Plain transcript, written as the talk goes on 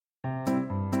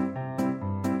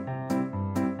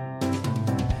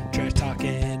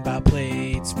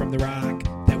from the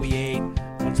rock that we ate.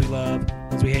 Ones we love,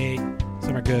 ones we hate.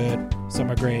 Some are good, some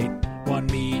are great. One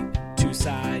meat, two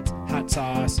sides, hot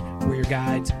sauce. We're your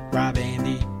guides, Rob,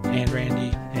 Andy, and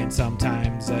Randy, and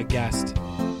sometimes a guest.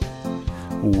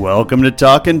 Welcome to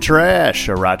Talkin' Trash,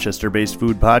 a Rochester-based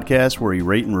food podcast where we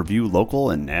rate and review local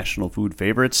and national food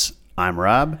favorites. I'm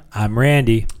Rob. I'm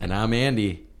Randy. And I'm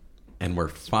Andy. And we're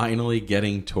finally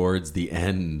getting towards the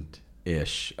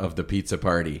end-ish of the pizza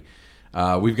party.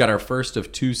 We've got our first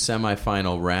of two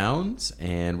semifinal rounds,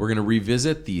 and we're going to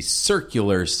revisit the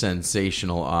circular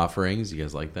sensational offerings. You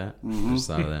guys like that? Mm-hmm. Just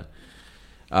thought of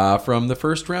that. From the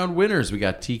first round winners, we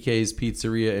got TK's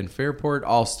Pizzeria in Fairport,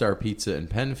 All-Star Pizza in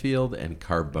Penfield, and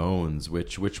Carbone's.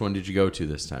 Which one did you go to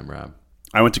this time, Rob?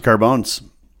 I went to Carbone's.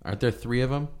 Aren't there three of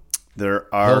them?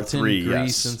 There are Hilton, three,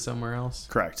 Greece, yes. and somewhere else?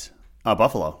 Correct.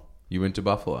 Buffalo. You went to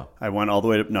Buffalo. I went all the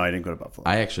way to... No, I didn't go to Buffalo.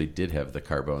 I actually did have the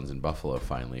Carbone's in Buffalo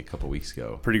finally a couple weeks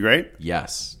ago. Pretty great?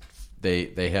 Yes.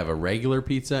 They have a regular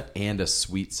pizza and a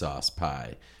sweet sauce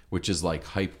pie, which is like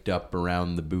hyped up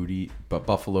around the booty, but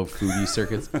Buffalo foodie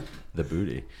circuits. The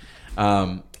booty.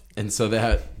 And so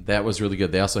that was really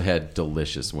good. They also had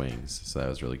delicious wings, so that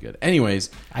was really good.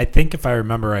 Anyways. I think if I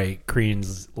remember right,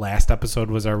 Crean's last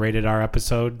episode was our Rated R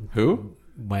episode. Who?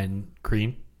 When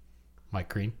Mike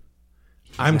Crean.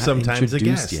 I'm Not sometimes a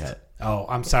introduced guest. Yet. Oh,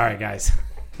 I'm sorry, guys.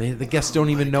 The guests don't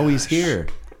even know he's here.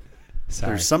 Sorry.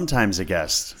 There's sometimes a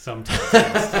guest.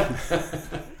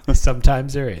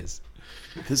 Sometimes there is.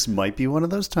 This might be one of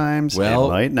those times. Well, it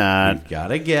might not. We've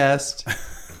got a guest.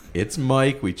 It's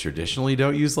Mike. We traditionally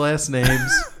don't use last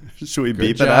names. Should we Good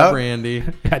beep job, it out? Randy.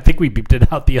 I think we beeped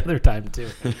it out the other time, too.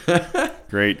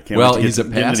 Great. Can't Well, wait to he's a get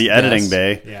into past the editing guest.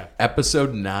 bay. Yeah.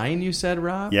 Episode 9, you said,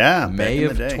 Rob? Yeah, May back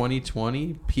in of the day.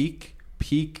 2020. Peak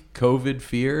COVID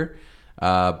fear.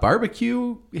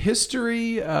 Barbecue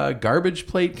history. Garbage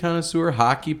plate connoisseur.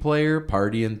 Hockey player.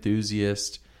 Party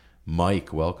enthusiast.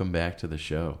 Mike, welcome back to the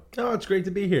show. Oh, it's great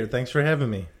to be here. Thanks for having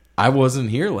me. I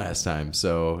wasn't here last time,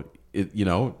 so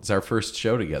it's our first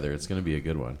show together. It's going to be a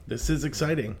good one. This is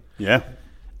exciting. Yeah.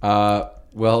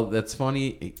 Well, that's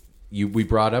funny. We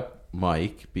brought up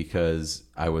Mike because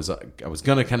I was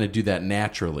going to kind of do that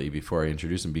naturally before I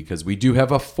introduce him, because we do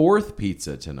have a fourth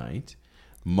pizza tonight.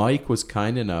 Mike was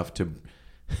kind enough to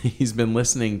he's been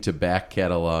listening to back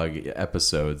catalog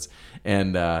episodes,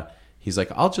 and he's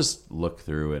like, I'll just look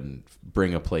through and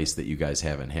bring a place that you guys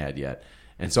haven't had yet.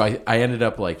 And so I ended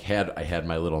up I had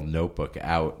my little notebook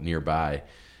out nearby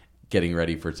getting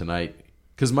ready for tonight,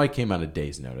 because Mike came on a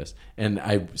day's notice, and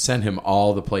I sent him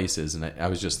all the places, and I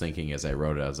was just thinking as I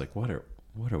wrote it, I was like, what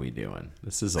are we doing?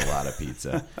 This is a lot of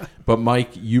pizza. But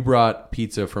Mike, you brought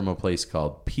pizza from a place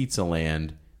called Pizza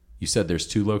Land. You said there's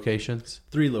 2 locations?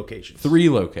 3 locations. 3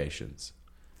 locations,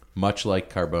 much like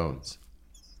Carbone's.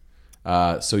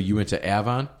 So you went to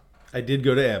Avon, I did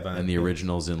go to Avon. and the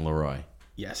original's in Leroy.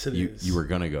 Yes, it is. You were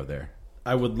going to go there.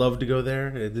 I would love to go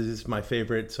there. This is my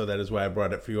favorite, so that is why I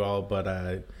brought it for you all.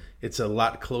 But it's a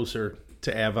lot closer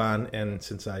to Avon, and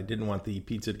since I didn't want the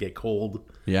pizza to get cold,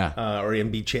 Yeah. or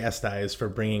even be chastised for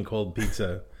bringing cold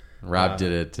pizza, Rob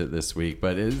did it this week,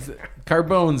 but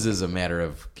Carbone's is a matter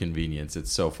of convenience.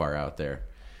 It's so far out there.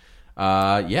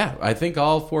 Yeah, I think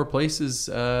all 4 places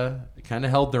kind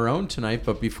of held their own tonight.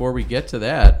 But before we get to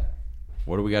that,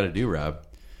 what do we got to do, Rob?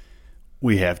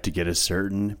 We have to get a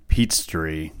certain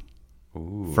pizzeria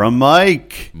from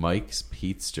Mike. Mike's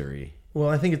Pizzeria. well,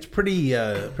 I think it's pretty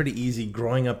easy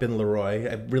growing up in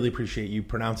Leroy. I really appreciate you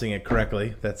pronouncing it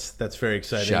correctly. That's very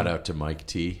exciting. Shout out to Mike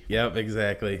T. Yep,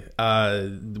 exactly.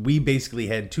 We basically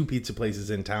had 2 pizza places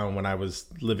in town when I was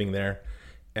living there,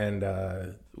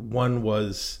 and one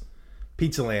was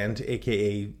Pizza Land,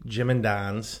 aka Jim and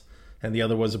Don's, and the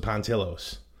other was a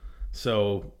Pontillo's.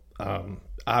 So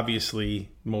obviously,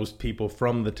 most people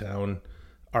from the town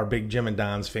are big Jim and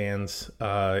Don's fans.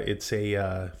 It's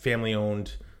a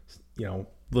family-owned,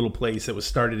 little place that was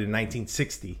started in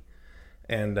 1960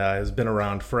 and has been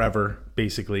around forever,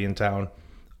 basically, in town.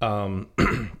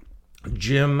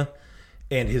 Jim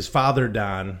and his father,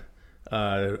 Don,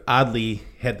 oddly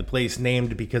had the place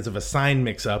named because of a sign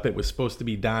mix-up. It was supposed to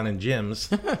be Don and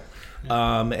Jim's.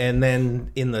 And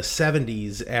then in the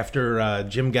 70s, after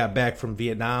Jim got back from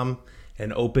Vietnam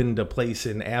and opened a place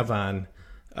in Avon,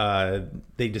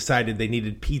 they decided they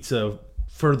needed pizza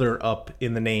further up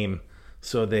in the name.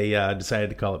 So they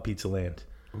decided to call it Pizza Land.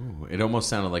 Ooh, it almost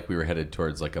sounded like we were headed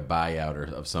towards like a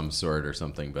buyout of some sort or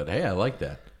something. But hey, I like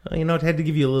that. It had to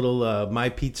give you a little. My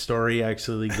Pete story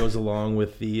actually goes along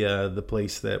with the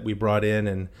place that we brought in,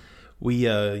 and we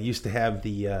used to have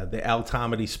the Al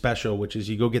Tomedy special, which is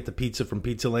you go get the pizza from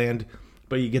Pizza Land,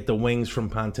 but you get the wings from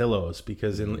Pontillo's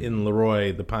because in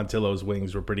Leroy, the Pontillo's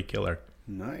wings were pretty killer.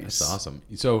 Nice. That's awesome.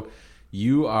 So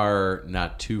you are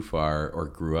not too far, or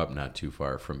grew up not too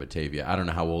far from Batavia. I don't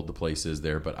know how old the place is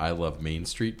there, but I love Main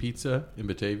Street Pizza in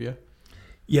Batavia.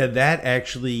 Yeah, that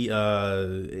actually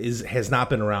has not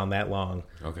been around that long.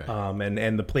 Okay.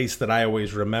 And the place that I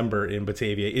always remember in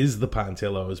Batavia is the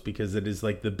Pontillo's because it is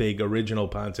like the big original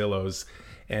Pontillo's.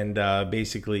 And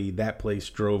basically that place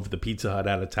drove the Pizza Hut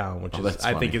out of town, which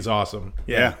I think is awesome.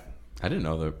 Yeah. I didn't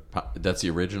know that's the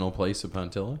original place of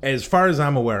Pontillo. As far as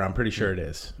I'm aware, I'm pretty sure it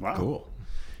is. Wow. Cool.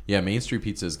 Yeah, Main Street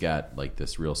Pizza's got like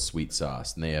this real sweet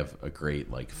sauce, and they have a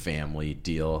great like family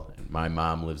deal. And my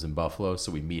mom lives in Buffalo,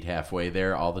 so we meet halfway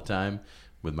there all the time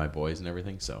with my boys and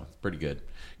everything. So it's pretty good.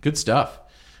 Good stuff.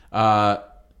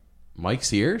 Mike's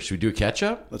here. Should we do a catch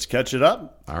up? Let's catch it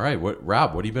up. All right.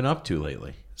 Rob, what have you been up to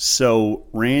lately? So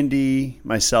Randy,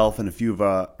 myself, and a few of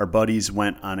our buddies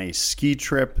went on a ski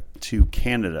trip to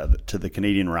Canada, to the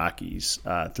Canadian Rockies,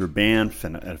 through Banff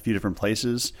and a few different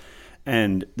places.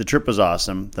 And the trip was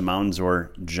awesome. The mountains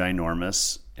were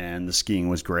ginormous, and the skiing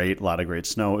was great. A lot of great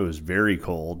snow. It was very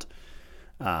cold.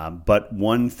 But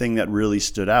one thing that really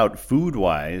stood out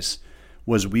food-wise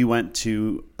was we went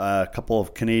to a couple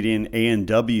of Canadian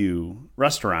A&W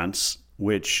restaurants,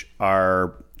 which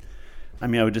are, I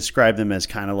mean, I would describe them as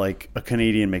kind of like a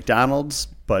Canadian McDonald's,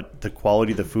 but the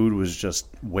quality of the food was just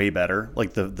way better.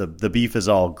 Like the beef is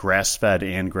all grass-fed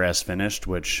and grass-finished,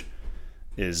 which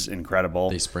is incredible.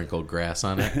 They sprinkled grass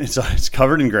on it. It's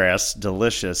covered in grass,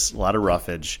 delicious, a lot of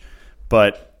roughage,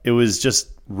 but it was just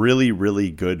really,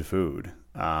 really good food.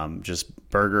 Just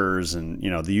burgers and,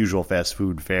 the usual fast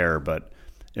food fare, but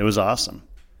it was awesome.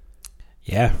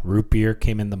 Yeah, root beer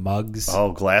came in the mugs.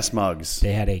 Oh, glass mugs.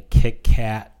 They had a Kit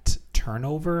Kat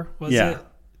turnover, was Yeah. it?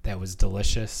 That was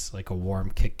delicious, like a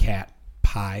warm Kit Kat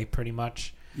pie, pretty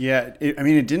much. Yeah,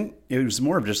 it was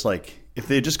more of just like, if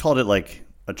they just called it like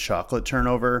a chocolate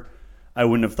turnover, I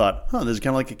wouldn't have thought, this is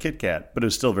kind of like a Kit Kat, but it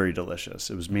was still very delicious.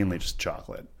 It was mainly just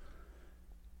chocolate.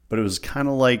 But it was kind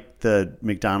of like the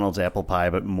McDonald's apple pie,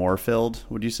 but more filled,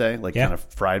 would you say? Like kind of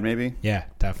fried maybe? Yeah,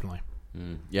 definitely.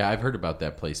 Yeah, I've heard about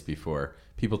that place before.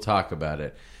 People talk about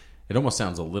it. It almost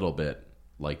sounds a little bit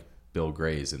like Bill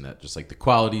Gray's in that just like the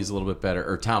quality is a little bit better.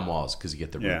 Or Tom Walls, because you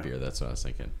get the root beer. That's what I was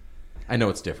thinking. I know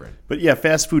it's different. But yeah,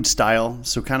 fast food style.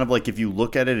 So kind of like if you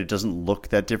look at it, it doesn't look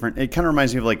that different. It kind of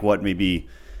reminds me of like what maybe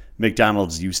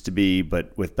McDonald's used to be,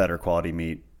 but with better quality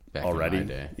meat already. In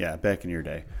my day. Yeah, back in your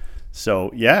day.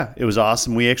 So yeah, it was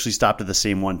awesome. We actually stopped at the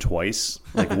same one twice,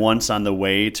 like once on the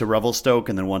way to Revelstoke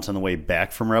and then once on the way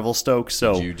back from Revelstoke.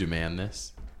 So did you demand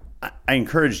this? I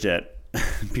encouraged it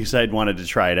because I'd wanted to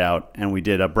try it out, and we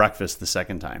did a breakfast the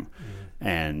second time,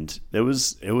 and it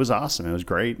was awesome. It was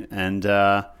great. And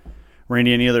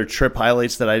Randy, any other trip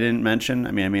highlights that I didn't mention?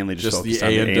 I mean, I mainly just focused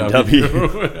the on the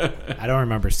A&W. I don't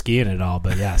remember skiing at all,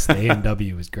 but yes, the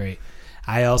A&W was great.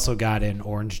 I also got an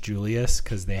Orange Julius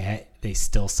because they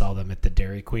still sell them at the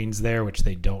Dairy Queens there, which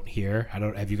they don't here.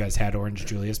 Have you guys had Orange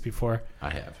Julius before? I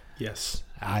have. Yes.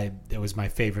 It was my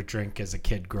favorite drink as a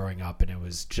kid growing up, and it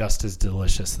was just as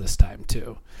delicious this time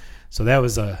too. So that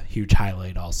was a huge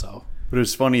highlight also. But it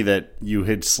was funny that you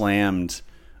had slammed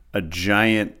a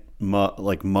giant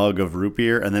mug of root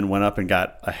beer and then went up and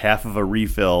got a half of a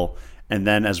refill. And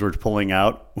then as we're pulling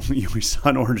out, we saw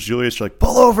an Orange Julius. You're like,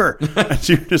 pull over. And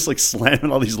you're just like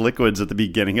slamming all these liquids at the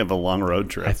beginning of a long road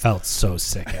trip. I felt so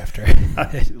sick after.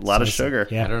 A lot of sugar.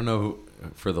 Yeah. I don't know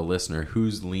for the listener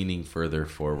who's leaning further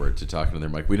forward to talking to their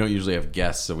mic. We don't usually have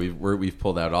guests, so we've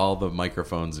pulled out all the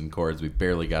microphones and cords. We've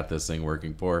barely got this thing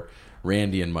working. Poor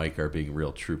Randy and Mike are being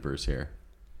real troopers here.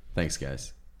 Thanks,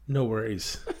 guys. No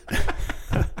worries.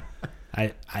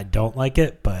 I don't like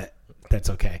it, but that's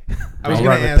okay. I was I'll going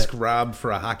run to with ask Rob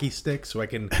for a hockey stick so I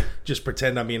can just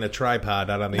pretend I'm being a tripod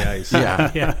out on the ice.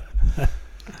 Yeah. Yeah.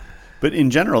 But in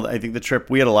general, I think the trip,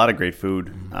 we had a lot of great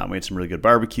food. We had some really good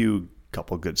barbecue, a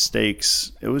couple of good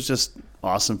steaks. It was just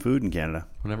awesome food in Canada.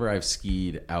 Whenever I've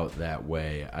skied out that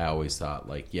way, I always thought,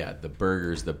 like, the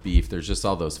burgers, the beef, there's just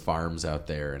all those farms out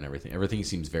there and everything. Everything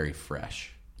seems very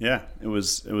fresh. Yeah, it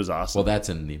was awesome. Well, that's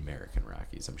in the American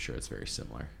Rockies. I'm sure it's very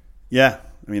similar. Yeah,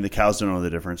 I mean, the cows don't know the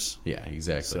difference. Yeah,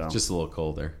 exactly. So. Just a little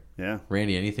colder. Yeah.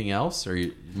 Randy, anything else? Or are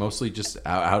you mostly just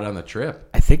out on the trip?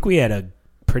 I think we had a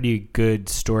pretty good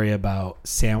story about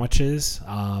sandwiches.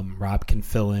 Rob can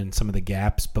fill in some of the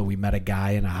gaps, but we met a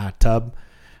guy in a hot tub.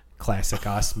 Classic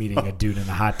us meeting a dude in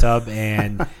a hot tub,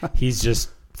 and he's just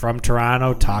from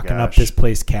Toronto talking up gosh. this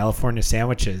place, California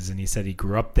Sandwiches, and he said he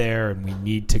grew up there and we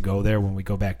need to go there when we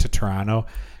go back to Toronto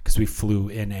because we flew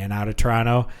in and out of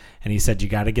Toronto. And he said you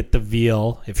got to get the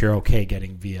veal if you're okay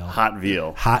getting veal. Hot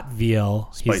veal. Hot veal.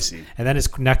 Spicy. And then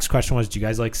his next question was, do you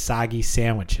guys like soggy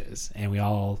sandwiches? And we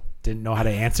all didn't know how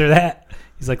to answer that.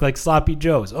 He's like Sloppy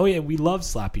Joe's. Oh, yeah, we love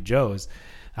Sloppy Joe's.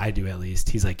 I do, at least.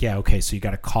 He's like, yeah, okay, so you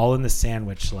got to call in the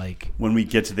sandwich like When we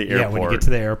get to the airport. yeah, when you get to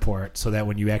the airport, so that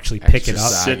when you actually pick it Extra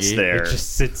up, soggy. sits there. it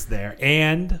just sits there.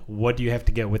 And what do you have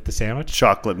to get with the sandwich?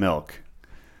 Chocolate milk.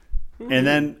 And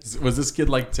then, Was this kid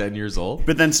like 10 years old?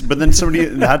 but then somebody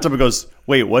in the hot tub goes,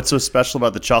 "Wait, what's so special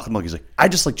about the chocolate milk?" He's like, "I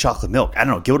just like chocolate milk. I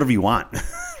don't know, get whatever you want."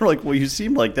 We're like, "Well, you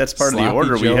seem like that's part of the Sloppy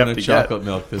order Joe we have and to a get." chocolate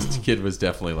milk. This kid was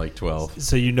definitely like 12.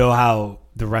 So you know how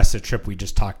the rest of the trip we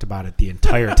just talked about it the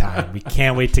entire time. We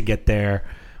can't wait to get there.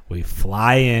 We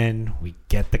fly in, we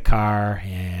get the car,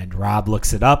 and Rob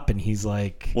looks it up, and he's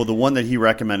like, Well, the one that he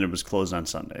recommended was closed on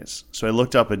Sundays. So I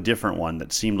looked up a different one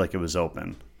that seemed like it was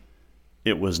open.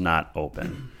 It was not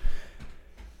open.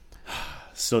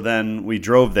 So then we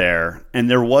drove there, and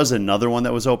there was another one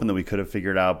that was open that we could have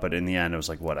figured out, but in the end, it was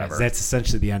like, whatever. that's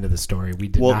essentially the end of the story. We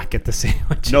did Well, not get the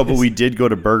sandwiches. No, but we did go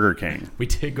to Burger King, we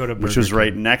did go to Burger which was King.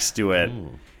 right next to it,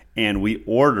 and we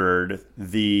ordered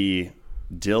the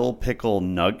dill pickle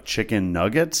chicken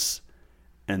nuggets,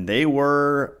 and they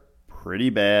were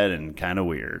pretty bad and kind of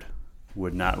weird.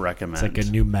 Would not recommend. It's like a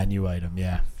new menu item,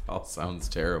 yeah. All sounds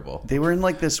terrible. They were in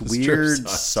like this trip weird sucked.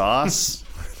 sauce.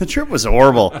 The trip was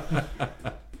horrible.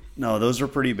 No, those were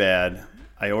pretty bad.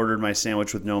 I ordered my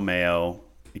sandwich with no mayo.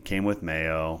 It came with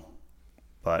mayo,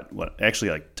 but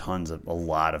actually like a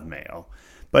lot of mayo.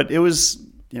 But it was,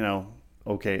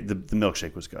 okay. The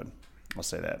milkshake was good. I'll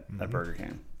say that at Burger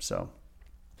King. So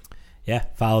Yeah,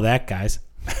 follow that, guys.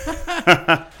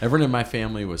 Everyone in my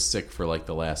family was sick for like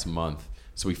the last month.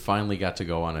 So we finally got to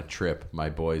go on a trip, my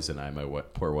boys and I, my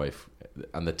poor wife.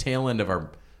 On the tail end of our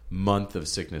month of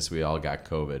sickness, we all got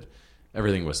COVID.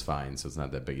 Everything was fine, so it's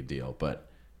not that big a deal. But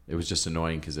it was just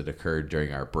annoying because it occurred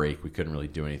during our break. We couldn't really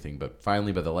do anything. But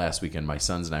finally, by the last weekend, my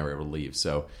sons and I were able to leave.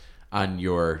 So on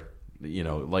your,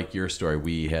 like your story,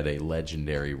 we had a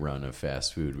legendary run of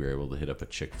fast food. We were able to hit up a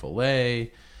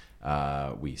Chick-fil-A.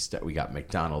 We got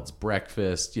McDonald's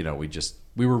breakfast.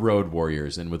 We were road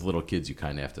warriors, and with little kids, you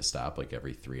kind of have to stop like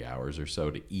every 3 hours or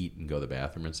so to eat and go to the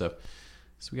bathroom and stuff.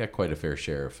 So we got quite a fair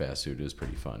share of fast food. It was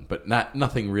pretty fun, but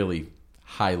nothing really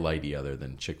highlighty other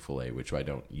than Chick-fil-A, which I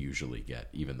don't usually get,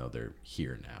 even though they're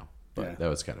here now. But Yeah. that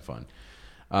was kind of fun.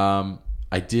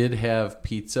 I did have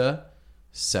pizza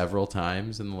several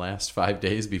times in the last 5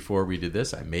 days before we did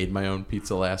this. I made my own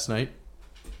pizza last night,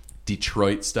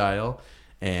 Detroit style.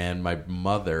 And my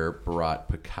mother brought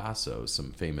Picasso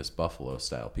some famous Buffalo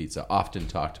style pizza, often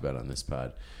talked about on this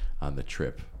pod on the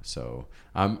trip. So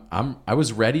I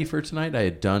was ready for tonight. I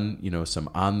had done some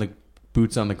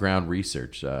boots on the ground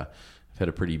research. I've had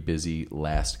a pretty busy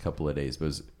last couple of days, but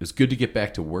it was good to get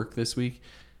back to work this week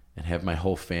and have my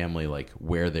whole family like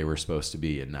where they were supposed to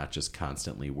be and not just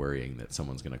constantly worrying that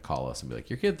someone's going to call us and be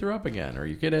like, your kid threw up again, or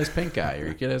your kid has pink eye, or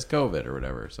your kid has COVID or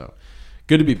whatever. So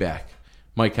good to be back.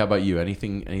 Mike, how about you?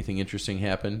 Anything interesting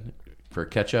happen for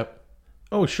catch up?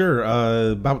 Oh, sure.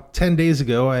 About 10 days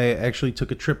ago, I actually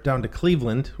took a trip down to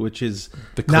Cleveland, which is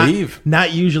The Cleve.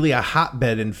 not usually a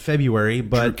hotbed in February,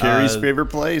 but Carrie's favorite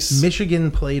place.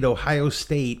 Michigan played Ohio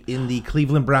State in the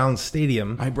Cleveland Browns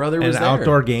Stadium. My brother in was an there.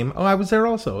 outdoor game. Oh, I was there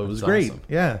also. It was great. awesome.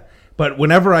 Yeah. But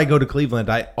whenever I go to Cleveland,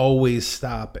 I always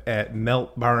stop at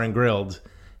Melt Bar and Grilled,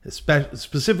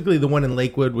 specifically the one in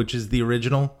Lakewood, which is the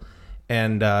original.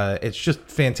 And it's just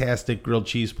fantastic grilled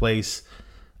cheese place.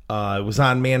 It was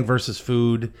on Man vs.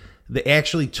 Food. They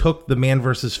actually took the Man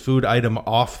vs. Food item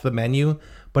off the menu,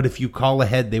 but if you call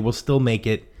ahead, they will still make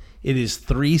it. It is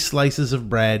 3 slices of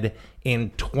bread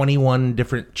and 21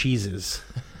 different cheeses,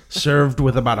 served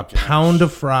with about a pound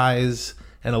of fries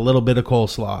and a little bit of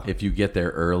coleslaw. If you get there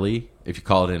early, if you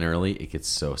call it in early, it gets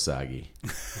so soggy.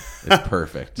 It's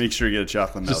perfect. Make sure you get a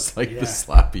chocolate milk. Just like the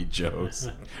Sloppy Joes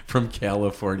from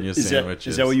California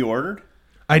sandwiches. Is that what you ordered?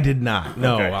 I did not.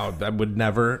 No, Okay. I would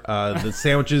never. The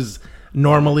sandwiches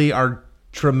normally are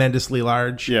tremendously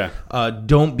large. Yeah.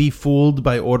 Don't be fooled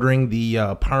by ordering the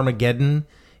Parmageddon.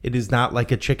 It is not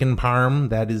like a chicken parm.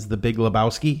 That is the Big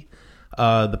Lebowski.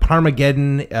 The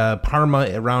Parmageddon, Parma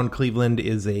around Cleveland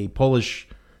is a Polish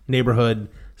neighborhood,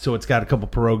 so it's got a couple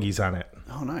pierogies on it.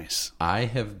 Oh, nice. I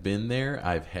have been there.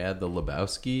 I've had the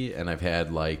Lebowski, and I've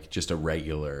had like just a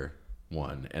regular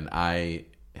one. And I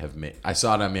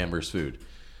saw it on Man vs. Food,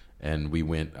 and we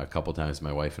went a couple times,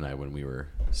 my wife and I, when we were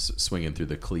swinging through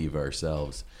the Cleve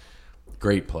ourselves.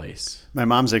 Great place. My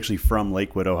mom's actually from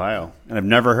Lakewood, Ohio, and I've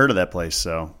never heard of that place,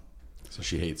 so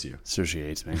she hates you. So she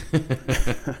hates me.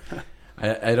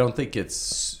 I don't think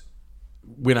it's...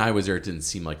 When I was there, it didn't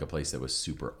seem like a place that was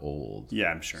super old. Yeah,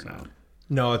 I'm sure not.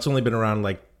 No, it's only been around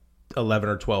like 11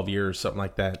 or 12 years, something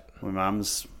like that. My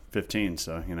mom's 15,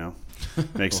 so,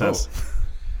 makes sense.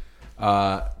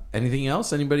 Anything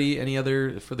else? Anybody? Any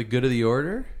other for the good of the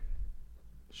order?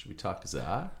 Should we talk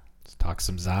za? Let's talk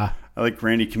some za. I like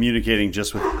Randy communicating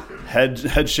just with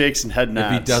head shakes and head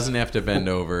nods. If he doesn't have to bend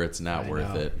over, it's not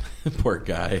worth it. Poor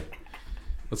guy.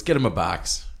 Let's get him a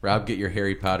box. Rob, get your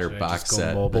Harry Potter Should I box just go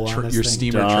set. mobile on this Your thing?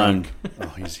 steamer Done. trunk. Oh,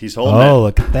 he's holding it. Oh,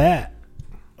 look at that.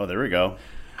 Oh, there we go.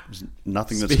 There's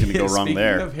nothing that's going to go wrong Speaking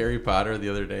there. of Harry Potter, the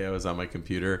other day I was on my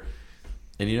computer,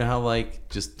 and you know how like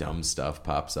just dumb stuff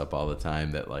pops up all the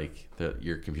time that like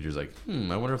your computer's like,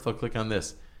 I wonder if they'll click on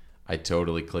this. I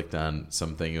totally clicked on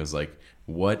something. It was like,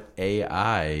 what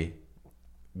AI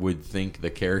would think the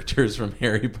characters from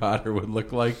Harry Potter would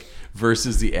look like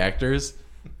versus the actors.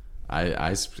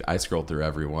 I scrolled through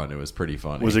every one. It was pretty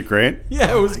funny. Was it great?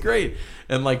 Yeah, it was great.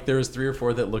 And like there was 3 or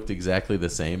 4 that looked exactly the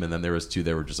same, and then there was 2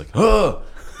 that were just like, oh,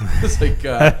 it's like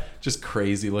just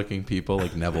crazy looking people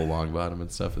like Neville Longbottom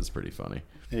and stuff. Is pretty funny.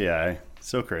 Yeah,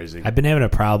 so crazy. I've been having a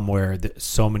problem where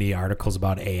so many articles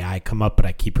about AI come up, but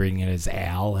I keep reading it as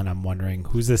Al, and I'm wondering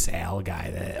who's this Al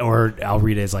guy, or I'll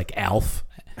read it as like Alf,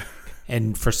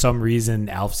 and for some reason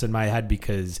Alf's in my head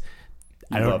because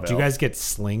I don't. Do you guys get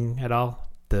Sling at all?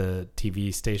 The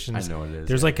TV stations. I know it is.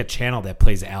 There's like a channel that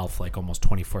plays Alf like almost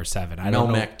 24/7. I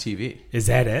don't know. Melmac TV. Is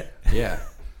that it? Yeah.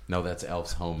 No, that's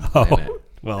Elf's Home Oh, Planet.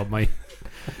 well,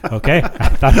 okay. I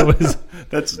thought it was.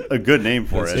 That's a good name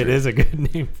for it. It is a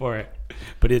good name for it,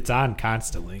 but it's on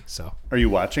constantly. So. Are you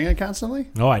watching it constantly?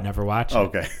 No, I never watch it.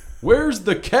 Okay. Where's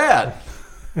the cat?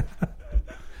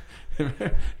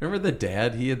 Remember the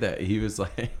dad? He was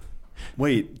like,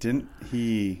 Wait, didn't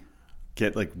he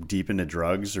get like deep into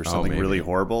drugs or something maybe. really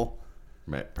horrible?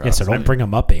 Yeah, so don't bring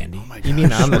him up, Andy. Oh my God. You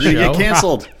mean on the We're gonna show? get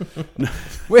canceled.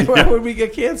 Wait, why would we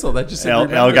get canceled? I just said, Al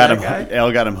remember got that him. guy?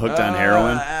 Al got him hooked on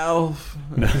heroin. Alf.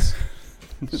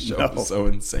 The show No. was so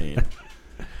insane.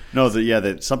 No,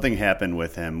 that something happened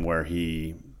with him where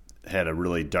he had a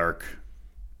really dark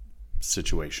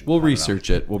situation. We'll I don't know. research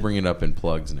it. We'll bring it up in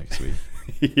plugs next week.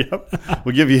 Yep.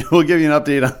 We'll give you an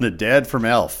update on the dad from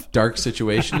Elf. Dark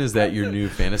Situation, is that your new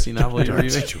fantasy novel you're Dark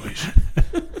reading? situation.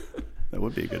 That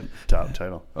would be a good top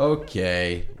title.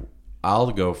 Okay.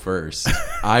 I'll go first.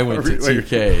 I went to Wait,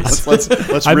 TK's.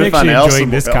 Let's I'm riff on actually Al enjoying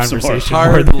some this more. conversation. more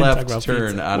Hard than talk left about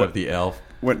turn pizza. out of the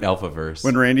Alphaverse.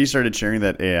 When Randy started sharing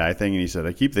that AI thing and he said,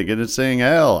 I keep thinking it's saying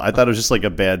Al, I thought it was just like a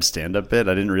bad stand-up bit.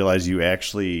 I didn't realize you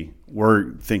actually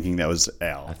were thinking that was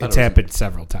Al. It's happened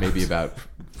several times. Maybe about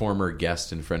former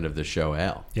guest and friend of the show,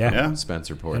 Al. Yeah.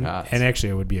 Spencer Port And, Hotz. and actually,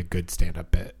 it would be a good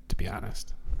stand-up bit, to be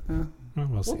honest.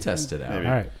 We'll see. We'll test it out. Maybe.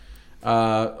 All right.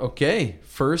 Okay,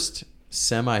 first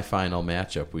semifinal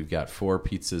matchup. We've got 4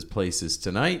 pizzas places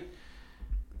tonight.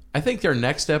 I think our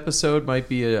next episode might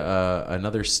be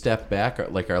another step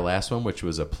back, like our last one, which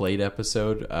was a plate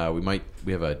episode.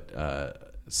 We have a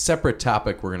separate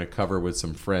topic we're going to cover with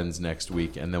some friends next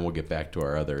week, and then we'll get back to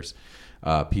our others.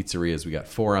 Pizzerias, we got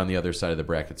 4 on the other side of the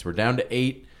brackets. We're down to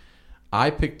 8. I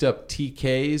picked up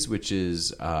TK's, which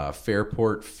is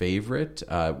Fairport favorite.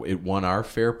 It won our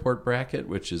Fairport bracket,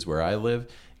 which is where I live.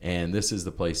 And this is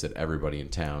the place that everybody in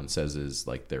town says is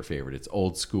like their favorite. It's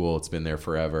old school. It's been there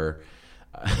forever.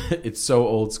 It's so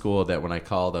old school that when I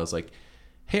called, I was like,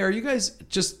 hey, are you guys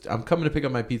I'm coming to pick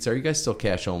up my pizza. Are you guys still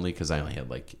cash only? Because I only had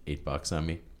like $8 on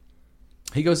me.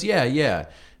 He goes, yeah.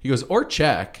 He goes, or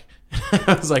check.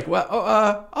 I was like,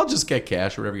 well, I'll just get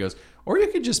cash or whatever. He goes, or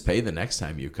you could just pay the next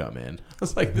time you come in. I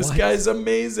was like, this guy's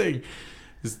amazing.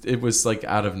 It was like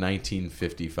out of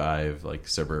 1955, like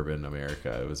suburban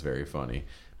America. It was very funny.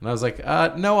 And I was like,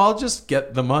 no, I'll just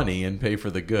get the money and pay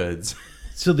for the goods.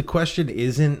 So the question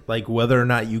isn't like whether or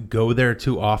not you go there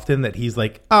too often, that he's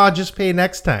like, just pay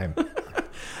next time.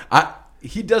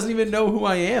 He doesn't even know who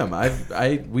I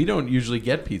am. We don't usually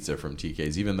get pizza from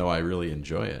TK's, even though I really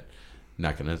enjoy it.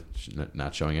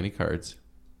 Not showing any cards.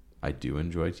 I do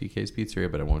enjoy TK's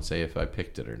Pizzeria, but I won't say if I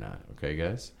picked it or not. Okay,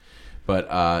 guys? But,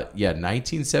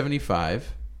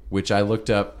 1975, which I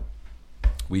looked up.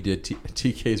 We did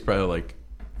TK's probably like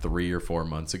 3 or 4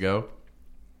 months ago.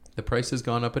 The price has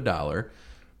gone up $1,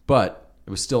 but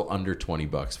it was still under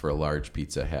 $20 for a large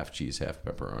pizza, half cheese, half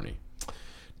pepperoni.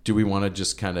 Do we want to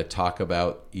just kind of talk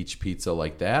about each pizza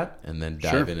like that and then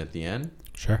dive in at the end?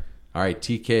 Sure. All right,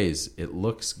 TK's. It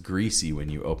looks greasy when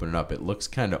you open it up. It looks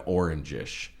kind of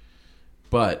orangish.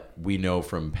 But we know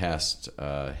from past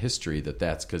history that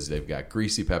that's because they've got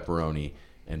greasy pepperoni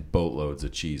and boatloads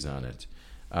of cheese on it.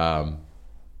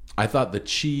 I thought the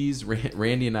cheese,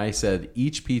 Randy and I said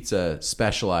each pizza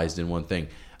specialized in one thing.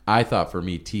 I thought for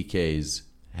me, TK's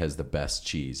has the best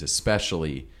cheese,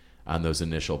 especially on those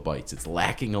initial bites. It's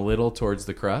lacking a little towards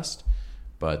the crust,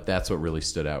 but that's what really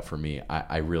stood out for me.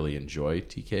 I really enjoy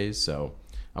TK's, so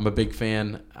I'm a big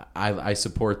fan. I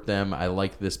support them. I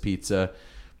like this pizza.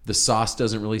 The sauce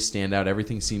doesn't really stand out.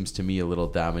 Everything seems to me a little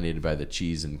dominated by the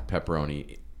cheese and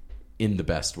pepperoni in the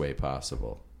best way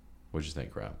possible. What'd you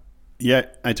think, Rob? Yeah,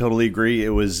 I totally agree. It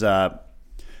was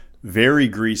very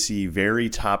greasy, very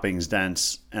toppings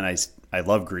dense, and I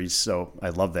love grease, so I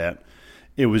love that.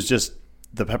 It was just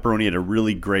the pepperoni had a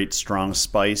really great, strong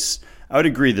spice. I would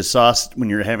agree the sauce, when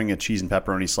you're having a cheese and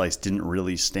pepperoni slice, didn't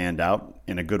really stand out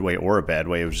in a good way or a bad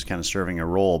way. It was just kind of serving a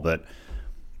role. But,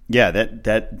 yeah,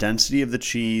 that density of the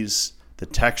cheese, the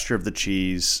texture of the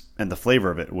cheese, and the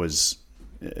flavor of it was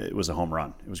a home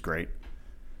run. It was great.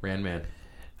 Randman.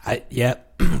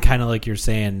 Kind of like you're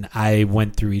saying, I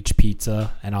went through each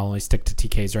pizza, and I'll only stick to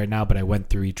TK's right now, but I went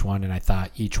through each one, and I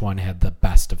thought each one had the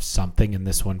best of something, and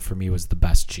this one for me was the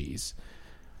best cheese.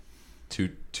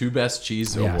 Two best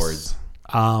cheese awards.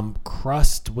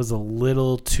 Crust was a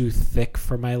little too thick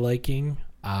for my liking.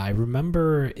 I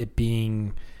remember it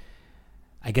being,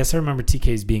 I guess I remember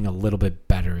TK's being a little bit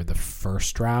better the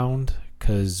first round,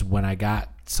 because when I got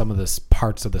some of the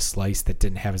parts of the slice that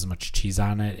didn't have as much cheese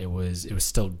on it, it was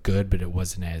still good, but it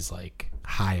wasn't as like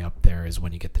high up there as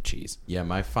when you get the cheese. Yeah,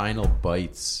 my final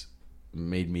bites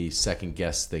made me second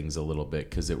guess things a little bit,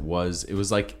 because it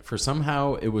was like, for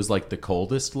somehow it was like the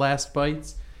coldest last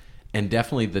bites, and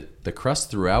definitely the crust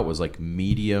throughout was like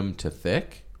medium to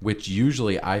thick, which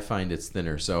usually I find it's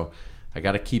thinner. So I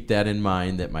got to keep that in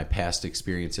mind, that my past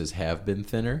experiences have been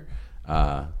thinner.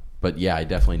 But yeah, I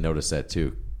definitely noticed that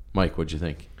too. Mike, what'd you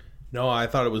think? No, I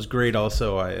thought it was great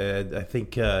also. I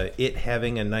think it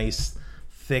having a nice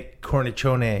thick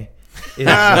cornicione is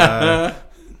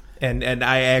and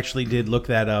I actually did look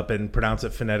that up and pronounce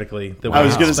it phonetically. I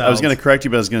was gonna correct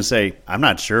you, but I was gonna say I'm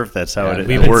not sure if that's how we've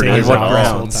been saying is. it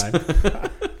all the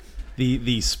time.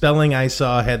 The spelling I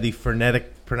saw had the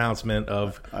phonetic pronouncement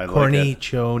of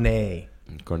cornicione.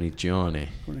 Cornicione.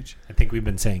 I think we've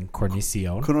been saying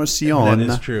cornicione. Cornicione.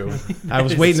 That is true. I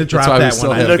was waiting to drop That's why we that still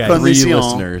one. have out, guys. Cornicione. 3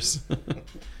 listeners.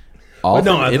 All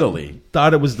from Italy.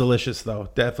 Thought it was delicious though.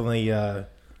 Definitely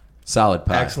Solid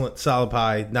pie. excellent, solid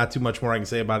pie. Not too much more I can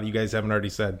say about it. You guys haven't already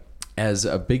said. As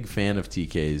a big fan of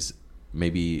TK's,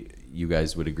 maybe you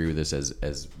guys would agree with this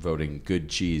as voting good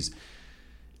cheese.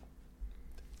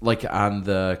 Like on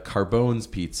the Carbone's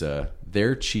pizza,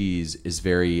 their cheese is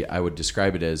very, I would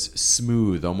describe it as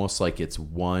smooth, almost like it's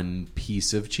one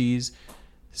piece of cheese.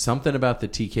 Something about the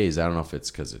TK's, I don't know if it's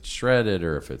because it's shredded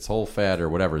or if it's whole fat or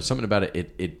whatever. Something about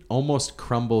it, it almost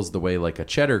crumbles the way like a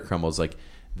cheddar crumbles. Like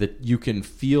that, you can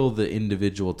feel the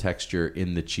individual texture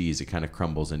in the cheese. It kind of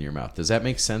crumbles in your mouth. Does that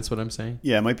make sense what I'm saying?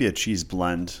 Yeah, it might be a cheese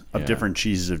blend of different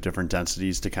cheeses of different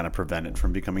densities to kind of prevent it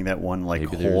from becoming that one like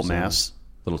Maybe whole there's mass.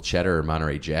 Little cheddar or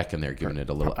Monterey Jack in there, giving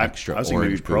it a little extra I was thinking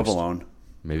maybe orange boost. provolone.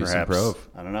 Maybe perhaps. some Prov.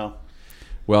 I don't know.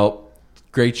 Well,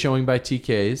 great showing by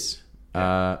TK's.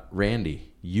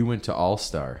 Randy, you went to All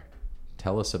Star.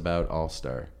 Tell us about All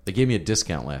Star. They gave me a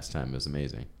discount last time. It was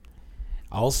amazing.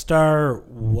 All Star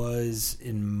was,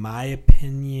 in my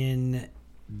opinion,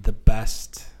 the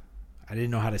best. I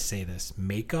didn't know how to say this.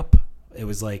 Makeup. It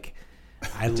was like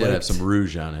It did have some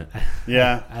rouge on it.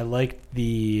 Yeah. I liked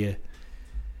the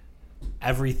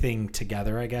everything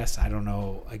together, I guess. I don't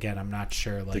know. Again, I'm not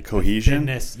sure. Like the cohesion?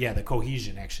 thinness, the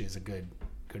cohesion actually is a good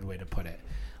way to put it.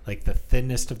 Like the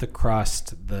thinness of the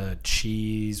crust, the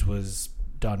cheese was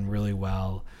done really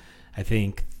well. I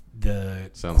think the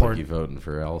Sounds like you voting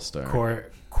for All Star.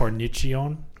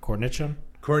 cornicione. Cornicione.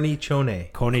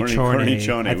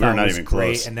 Cornicione. I We were thought not was even great,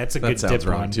 close. and that's a That good sounds dip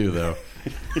wrong run too, though.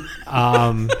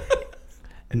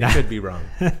 And it could be wrong.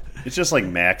 It's just like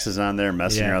Max is on there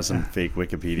messing around some fake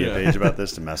Wikipedia page about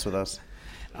this to mess with us.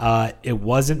 It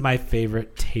wasn't my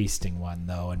favorite tasting one,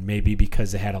 though, and maybe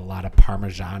because it had a lot of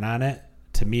Parmesan on it.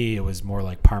 To me, it was more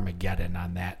like Parmageddon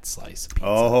on that slice of pizza.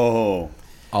 Oh.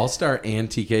 All Star and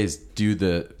TK's do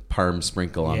the Parm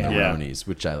sprinkle on the Yeah. brownies,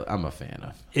 which I'm a fan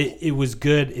of. It was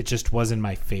good. It just wasn't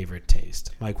my favorite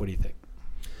taste. Mike, what do you think?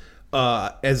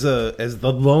 As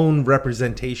the lone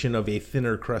representation of a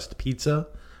thinner crust pizza,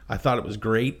 I thought it was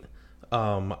great.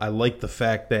 I liked the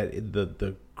fact that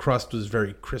the crust was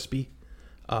very crispy,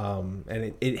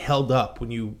 and it held up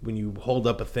when you hold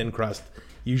up a thin crust.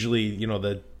 Usually,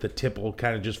 the tip will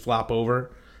kind of just flop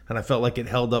over. and I felt like it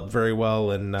held up very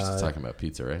well. And Just talking about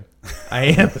pizza, right? I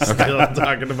am still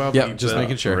talking about Yeah, pizza. just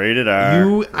making sure. Rated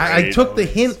R. I took the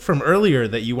hint from earlier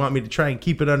that you want me to try and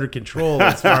keep it under control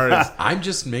as far as I'm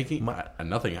just making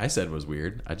nothing I said was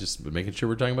weird. I just making sure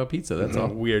we're talking about pizza. That's all.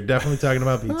 we are definitely talking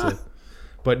about pizza.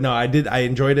 But no, I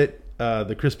enjoyed it.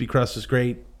 The crispy crust was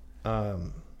great.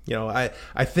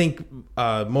 I think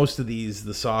most of these,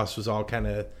 the sauce was all kind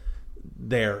of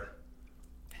there.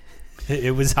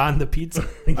 It was on the pizza.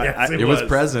 Yes, It was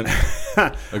present.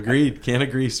 Agreed. Can't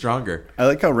agree stronger. I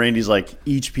like how Randy's like,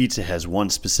 each pizza has one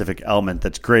specific element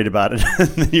that's great about it. And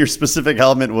then your specific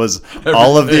element was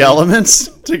all of the elements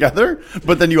together,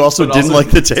 but then you also didn't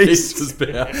like the taste. was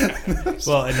bad.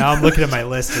 Well, and now I'm looking at my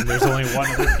list, and there's only one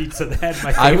other pizza that had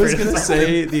my favorite. I was gonna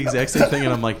say the exact same thing,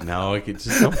 and I'm like, no, I could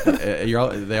just don't.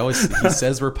 He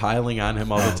says we're piling on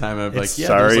him all the time. I'm like, yeah,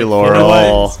 Sorry, there's Laurel. You know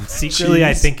Oh. what? Secretly,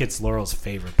 I Cheese. think it's Laurel's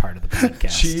favorite part of the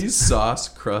podcast. cheese, sauce,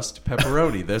 crust,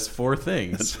 pepperoni. There's 4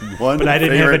 things. One But I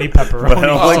didn't have favorite- any pepperoni. but I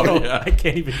don't like so it. Yeah. I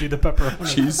can't even do the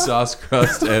pepperoni. Cheese, sauce,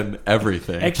 crust, and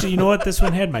everything. Actually, you know what? This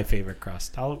one had my favorite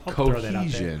crust. I'll throw that out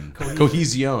there. Cohesion.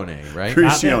 Cohesione, right?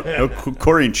 Coricione. No,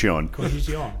 Coricione.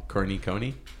 Cohesion.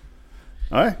 Cornicone.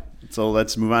 All right. So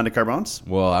let's move on to Carbones.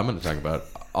 Well, I'm going to talk about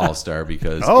All Star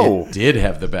because Oh. it did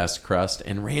have the best crust.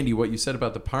 And Randy, what you said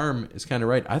about the parm is kind of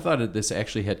right. I thought this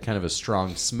actually had kind of a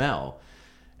strong smell,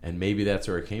 and maybe that's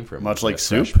where it came from. Much like that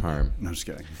fresh soup? parm. No, I'm just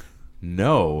kidding.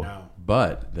 No,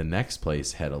 but the next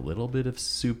place had a little bit of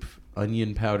soup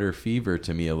onion powder fever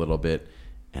to me a little bit,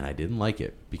 and I didn't like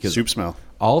it because Soup smell.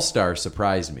 All Star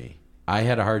surprised me. I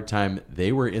had a hard time.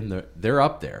 They're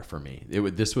up there for me.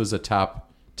 This was a top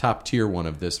tier one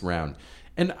of this round,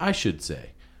 and I should say,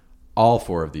 all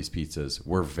 4 of these pizzas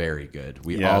were very good.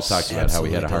 We all Yes. talked about how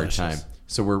we had a hard Absolutely time.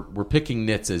 So we're picking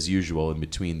nits as usual in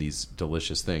between these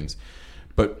delicious things.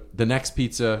 But the next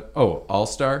pizza, All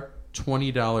Star,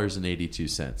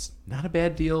 $20.82. Not a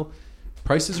bad deal.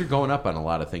 Prices are going up on a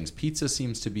lot of things. Pizza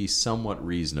seems to be somewhat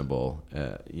reasonable,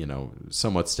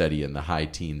 somewhat steady in the high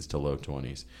teens to low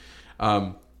 20s.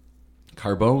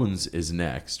 Carbones is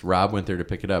next. Rob went there to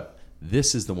pick it up.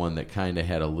 This is the one that kind of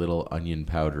had a little onion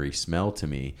powdery smell to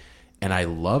me. And I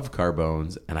love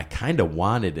Carbones, and I kind of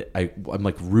wanted it. I'm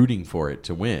like rooting for it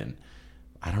to win.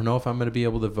 I don't know if I'm going to be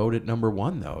able to vote it number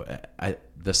 1, though.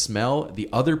 The smell, the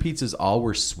other pizzas all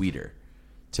were sweeter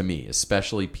to me,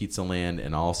 especially Pizza Land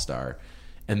and All Star.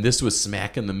 And this was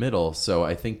smack in the middle. So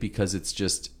I think because it's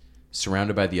just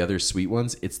surrounded by the other sweet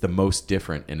ones, it's the most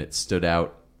different, and it stood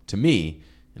out to me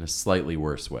in a slightly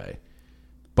worse way.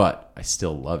 But I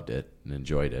still loved it and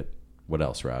enjoyed it. What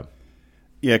else, Rob?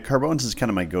 Yeah, Carbones is kind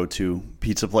of my go-to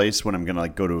pizza place when I'm going to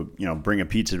go to, bring a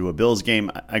pizza to a Bills game.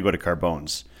 I go to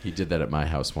Carbones. He did that at my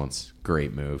house once.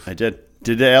 Great move. I did.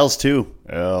 Did the L's too.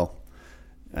 Al.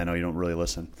 I know you don't really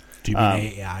listen. Do you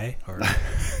mean AI? Or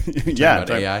Yeah. about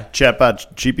AI?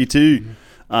 Chatbot GPT.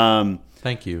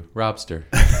 Thank you, Robster.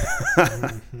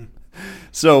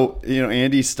 So,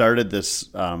 Andy started this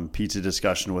pizza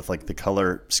discussion with like the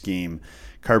color scheme.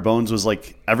 Carbones was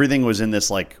like, everything was in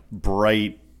this like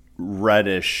bright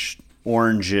reddish,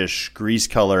 orangish grease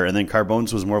color. And then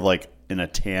Carbones was more of like in a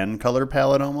tan color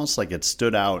palette almost. Like it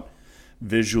stood out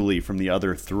visually from the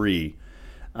other 3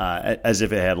 as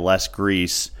if it had less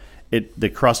grease. The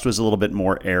crust was a little bit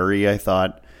more airy, I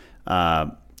thought.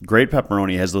 Great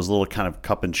pepperoni. Has those little kind of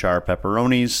cup and char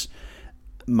pepperonis.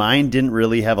 Mine didn't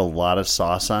really have a lot of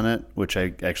sauce on it, which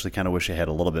I actually kind of wish it had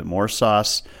a little bit more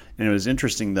sauce. And it was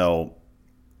interesting, though.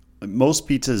 Most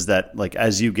pizzas that, like,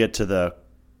 as you get to the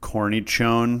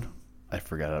cornicione, I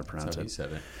forgot how to pronounce That's how it.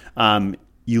 he said it.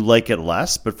 You like it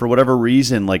less, but for whatever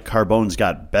reason, like Carbones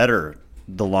got better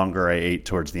the longer I ate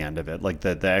towards the end of it. Like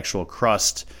the actual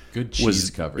crust Good cheese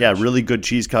coverage. Yeah, really good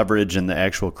cheese coverage, and the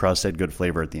actual crust had good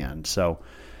flavor at the end. So,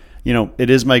 it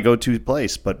is my go-to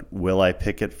place, but will I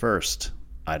pick it first?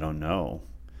 I don't know.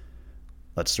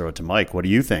 Let's throw it to Mike. What do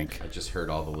you think? I just heard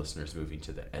all the listeners moving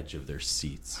to the edge of their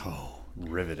seats. Oh,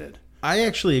 riveted. I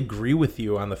actually agree with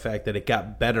you on the fact that it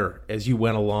got better as you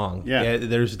went along. Yeah.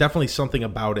 There's definitely something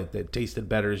about it that tasted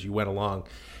better as you went along.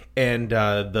 And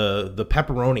the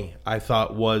pepperoni, I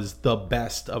thought, was the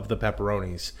best of the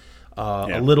pepperonis.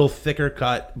 Yeah. A little thicker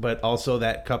cut, but also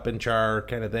that cup and char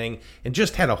kind of thing. And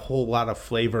just had a whole lot of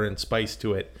flavor and spice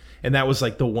to it. And that was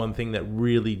like the one thing that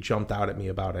really jumped out at me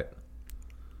about it.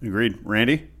 Agreed.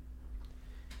 Randy?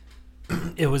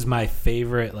 it was my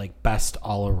favorite, like best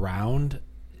all around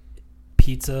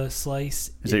pizza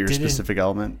slice. Is that your specific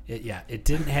element? It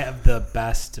didn't have the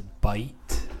best bite,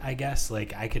 I guess.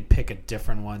 Like I could pick a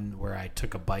different one where I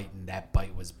took a bite and that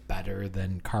bite was better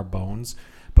than Carbones.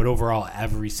 But overall,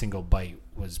 every single bite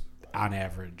was on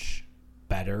average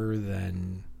better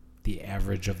than the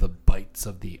average of the bites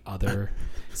of the other.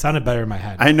 It sounded better in my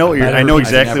head. I know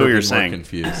exactly what you're saying.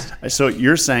 Confused. So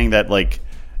you're saying that like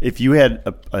if you had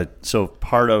so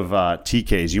part of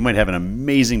TK's, you might have an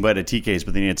amazing bite of TK's,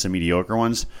 but then you had some mediocre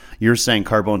ones. You're saying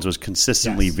Carbones was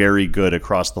consistently very good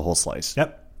across the whole slice.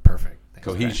 Yep, perfect. Thanks,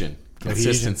 Cohesion.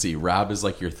 Consistency. Rob is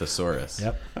like your thesaurus.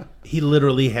 Yep. He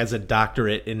literally has a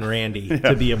doctorate in Randy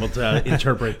to be able to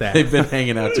interpret that. They've been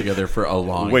hanging out together for a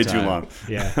long Way time. too long.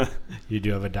 Yeah, you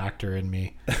do have a doctor in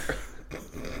me.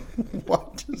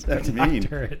 What does that mean?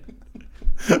 Doctorate.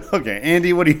 Okay,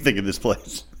 Andy, what do you think of this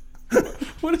place?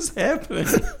 What is happening?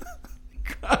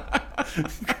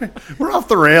 We're off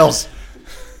the rails.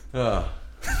 Oh,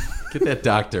 get that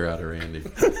doctor out of Randy.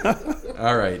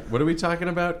 All right. What are we talking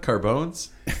about? Carbones?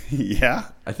 Yeah.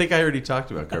 I think I already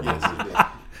talked about carbones.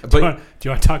 Do you want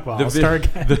to talk about the All-Star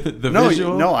again? The No,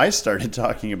 visual? no, I started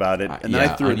talking about it, and then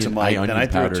I threw it to Mike, I then I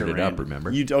threw it to powdered it Randy. up,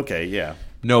 remember? Okay, yeah.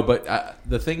 No, but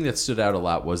the thing that stood out a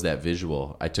lot was that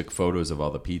visual. I took photos of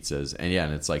all the pizzas, and yeah,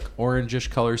 and it's like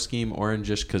orangish color scheme,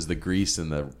 orangish because the grease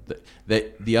and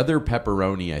the other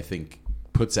pepperoni I think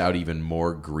puts out even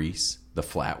more grease, the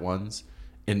flat ones,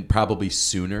 and probably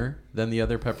sooner than the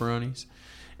other pepperonis.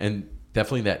 And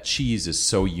definitely that cheese is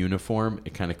so uniform,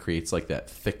 it kind of creates like that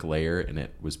thick layer, and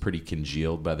it was pretty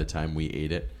congealed by the time we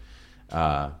ate it.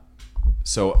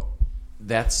 So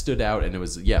that stood out, and it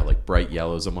was like bright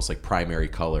yellows, almost like primary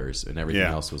colors, and everything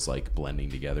else was like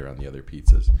blending together on the other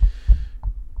pizzas.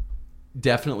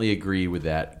 Definitely agree with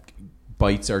that.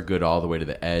 Bites are good all the way to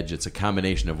the edge. It's a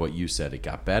combination of what you said. It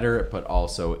got better, but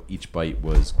also each bite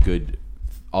was good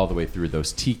all the way through.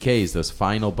 Those TKs, those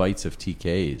final bites of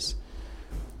TKs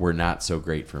were not so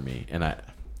great for me, and I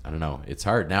don't know. It's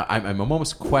hard now. I'm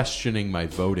almost questioning my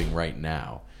voting right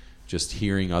now, just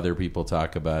hearing other people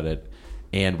talk about it.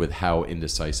 And with how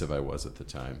indecisive I was at the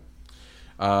time.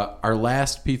 Our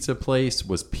last pizza place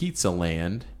was Pizza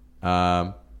Land.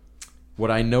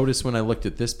 What I noticed when I looked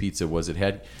at this pizza was it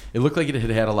looked like it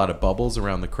had a lot of bubbles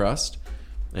around the crust,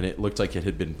 and it looked like it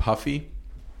had been puffy.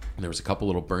 And there was a couple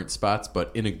little burnt spots,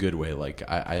 but in a good way. Like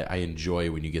I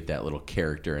enjoy when you get that little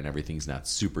character and everything's not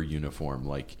super uniform,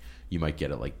 like you might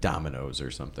get at like Domino's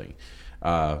or something.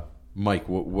 Mike,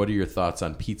 what are your thoughts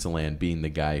on Pizza Land being the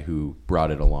guy who brought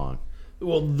it along?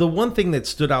 Well, the one thing that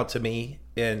stood out to me,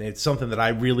 and it's something that I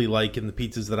really like in the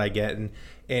pizzas that I get, and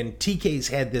TK's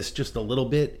had this just a little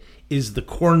bit, is the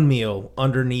cornmeal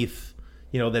underneath,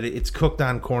 that it's cooked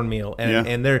on cornmeal.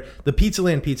 And the Pizza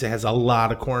Land pizza has a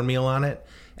lot of cornmeal on it.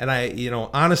 And I,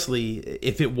 honestly,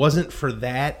 if it wasn't for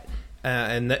that,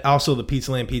 and also the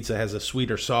Pizza Land pizza has a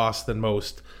sweeter sauce than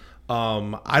most,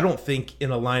 I don't think in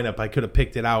a lineup I could have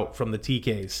picked it out from the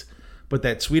TK's. But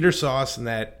that sweeter sauce and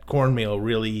that cornmeal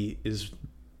really is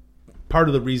part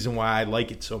of the reason why I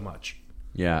like it so much.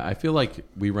 Yeah, I feel like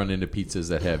we run into pizzas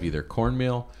that have either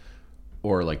cornmeal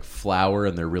or like flour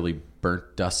and they're really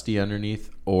burnt dusty underneath,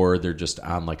 or they're just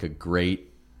on like a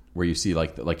grate where you see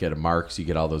like at a Mark's you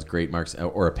get all those grate marks,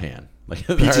 or a pan. Like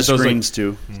pizza screens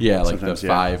too. Yeah, like the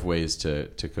 5 ways to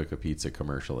cook a pizza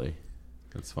commercially.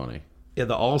 That's funny. Yeah,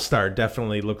 the All-Star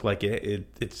definitely looked like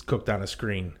it's cooked on a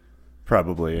screen.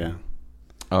 Probably, yeah.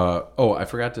 I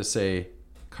forgot to say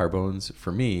Carbones,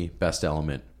 for me, best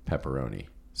element, pepperoni.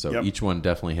 So each one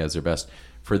definitely has their best.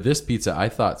 For this pizza, I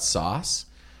thought sauce,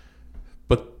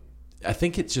 but I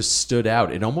think it just stood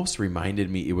out. It almost reminded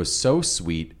me, it was so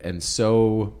sweet and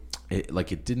so,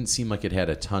 it didn't seem like it had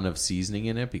a ton of seasoning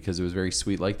in it because it was very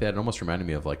sweet like that. It almost reminded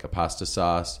me of like a pasta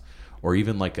sauce or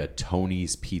even like a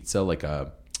Tony's pizza, like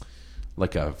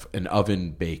an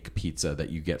oven bake pizza that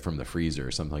you get from the freezer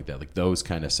or something like that. Like those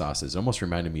kind of sauces. It almost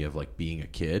reminded me of like being a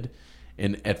kid.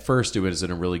 And at first it was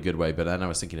in a really good way, but then I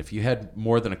was thinking if you had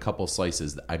more than a couple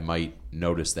slices, I might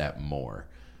notice that more.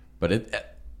 But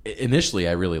initially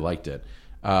I really liked it.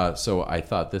 So I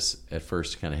thought this at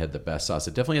first kind of had the best sauce.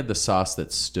 It definitely had the sauce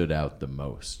that stood out the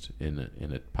most in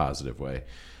a positive way.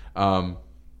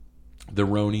 The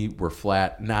Roni were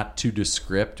flat, not too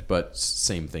descript, but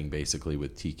same thing basically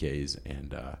with TK's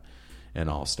and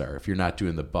All-Star. If you're not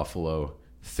doing the buffalo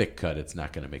thick cut, it's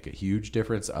not going to make a huge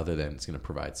difference other than it's going to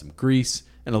provide some grease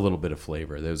and a little bit of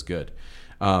flavor. That was good.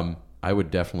 I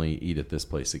would definitely eat at this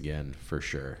place again for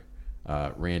sure.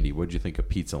 Randy, what did you think of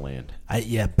Pizza Land?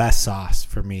 Best sauce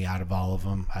for me out of all of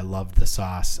them. I loved the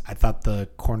sauce. I thought the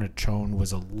cornicione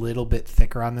was a little bit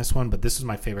thicker on this one, but this was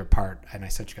my favorite part, and I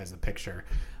sent you guys the picture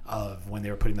of when they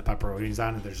were putting the pepperonis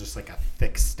on, and there's just like a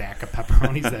thick stack of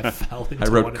pepperonis that fell into I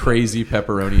wrote crazy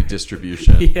pepperoni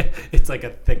distribution. Yeah, it's like a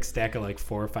thick stack of like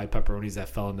 4 or 5 pepperonis that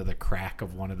fell into the crack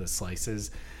of one of the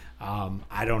slices.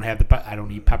 I don't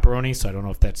eat pepperoni, so I don't know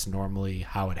if that's normally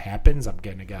how it happens. I'm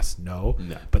going to guess no.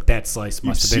 But that slice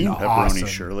must have been You've seen awesome. pepperoni,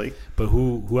 surely. But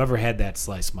whoever had that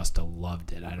slice must have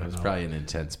loved it. I don't know. It was probably an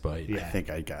intense bite. Yeah. I think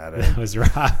I got It it. was raw.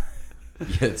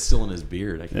 Yeah, it's still in his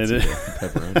beard. I can see is. the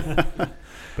pepperoni.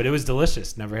 But it was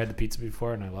delicious. Never had the pizza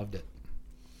before, and I loved it.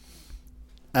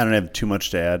 I don't have too much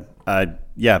to add. I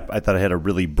thought it had a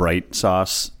really bright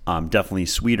sauce. Definitely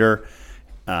sweeter.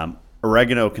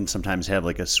 Oregano can sometimes have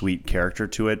like a sweet character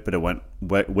to it, but it went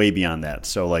way beyond that.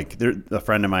 So like a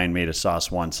friend of mine made a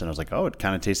sauce once, and I was like, oh, it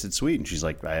kind of tasted sweet. And she's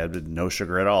like, I had no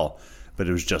sugar at all, but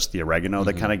it was just the oregano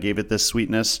that kind of gave it this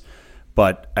sweetness.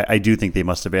 But I do think they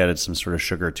must have added some sort of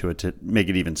sugar to it to make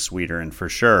it even sweeter. And for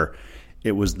sure,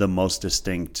 it was the most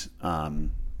distinct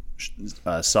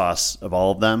sauce of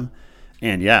all of them.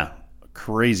 And yeah,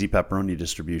 crazy pepperoni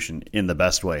distribution in the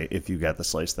best way if you got the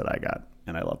slice that I got.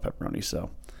 And I love pepperoni, so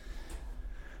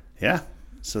yeah.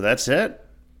 So that's it.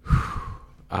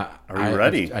 Are we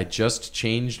ready? I just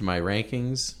changed my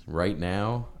rankings right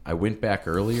now. I went back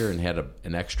earlier and had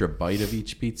an extra bite of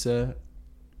each pizza.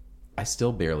 I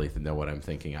still barely know what I'm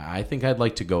thinking. I think I'd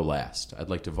like to go last. I'd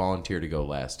like to volunteer to go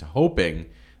last, hoping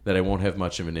that I won't have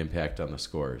much of an impact on the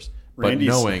scores. Randy's-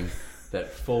 But knowing that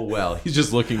full well, he's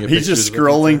just looking at He's pictures just of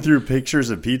scrolling pizza. through pictures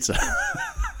of pizza.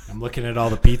 I'm looking at all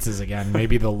the pizzas again.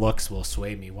 Maybe the looks will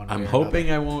sway me one way I'm or hoping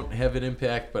I won't have an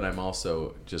impact, but I'm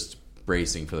also just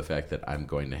bracing for the fact that I'm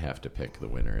going to have to pick the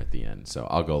winner at the end. So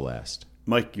I'll go last.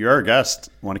 Mike, you're our guest.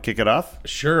 Want to kick it off?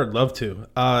 Sure, I'd love to.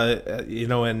 I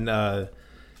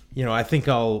think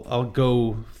I'll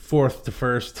go fourth to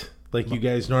first, like you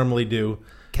guys normally do.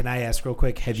 Can I ask real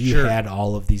quick? Have you Sure. had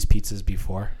all of these pizzas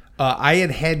before? I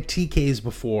had TKs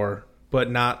before, but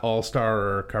not All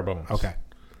Star or Carbones. Okay.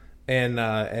 And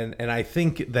I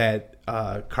think that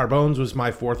Carbones was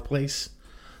my fourth place.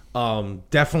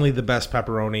 Definitely the best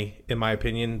pepperoni in my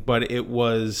opinion, but it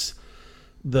was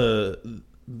the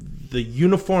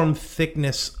uniform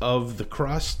thickness of the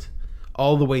crust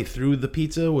all the way through the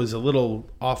pizza was a little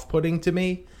off-putting to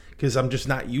me because I'm just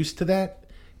not used to that.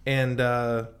 And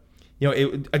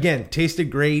it again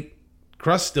tasted great.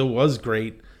 Crust still was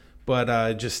great,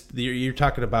 but just you're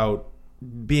talking about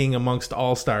being amongst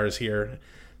all-stars here.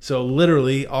 So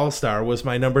literally all-star was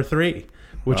my number 3,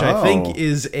 which I think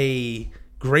is a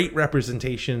great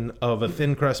representation of a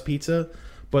thin crust pizza,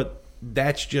 but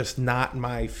that's just not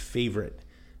my favorite.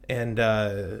 And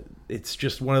it's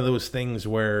just one of those things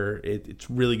where it's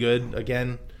really good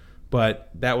again,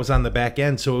 but that was on the back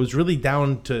end. So it was really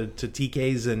down to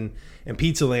TK's and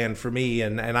Pizza Land for me.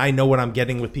 And I know what I'm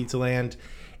getting with Pizza Land.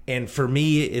 And for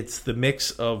me, it's the mix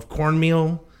of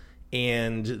cornmeal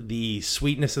and the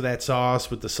sweetness of that sauce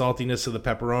with the saltiness of the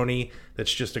pepperoni.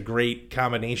 That's just a great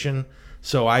combination.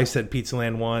 So I said Pizza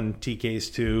Land 1, TK's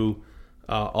 2,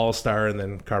 All Star, and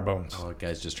then Carbones. Oh, the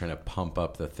guy's just trying to pump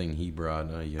up the thing he brought.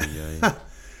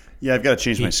 Yeah, I've got to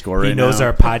change my score right He knows now.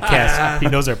 our podcast. He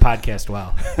knows our podcast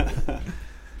well.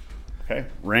 Okay.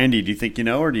 Randy, do you think you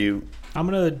know, or do you? I'm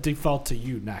going to default to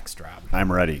you next, Rob.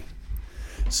 I'm ready.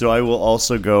 So I will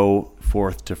also go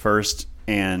fourth to first.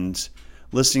 And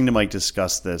listening to Mike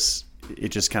discuss this, it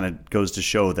just kind of goes to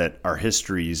show that our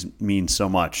histories mean so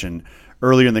much. And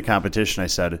earlier in the competition, I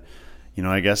said,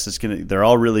 I guess they're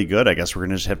all really good. I guess we're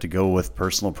going to just have to go with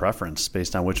personal preference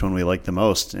based on which one we like the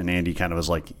most. And Andy kind of was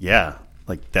like, yeah,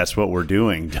 like that's what we're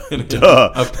doing.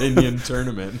 Duh. Opinion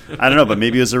tournament. I don't know, but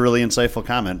maybe it was a really insightful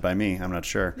comment by me. I'm not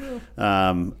sure.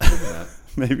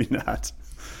 Maybe not.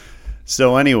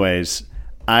 So anyways,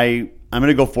 I'm going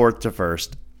to go fourth to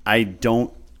first. I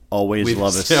don't always We've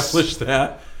love established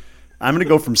that. I'm going to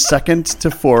go from second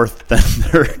to fourth, then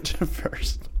third to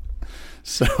first.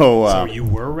 So So you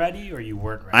were ready or you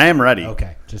weren't ready? I am ready.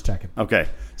 Okay, just checking. Okay,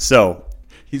 so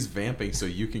He's vamping so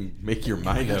you can make your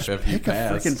mind up if you pick a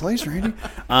pass. freaking place, Randy.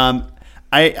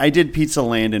 I did Pizza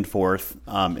Land in fourth.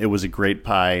 It was a great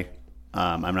pie.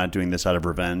 I'm not doing this out of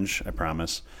revenge, I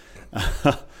promise.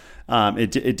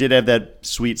 It did have that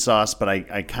sweet sauce, but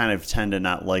I kind of tend to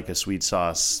not like a sweet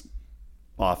sauce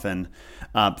often.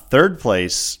 Third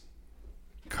place,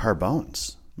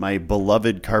 Carbones. My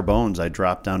beloved Carbones, I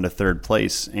dropped down to third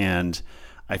place, and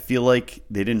I feel like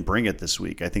they didn't bring it this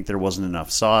week. I think there wasn't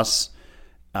enough sauce.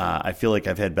 I feel like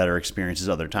I've had better experiences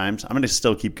other times. I'm going to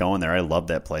still keep going there. I love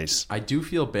that place. I do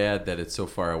feel bad that it's so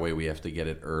far away we have to get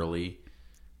it early.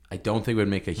 I don't think it would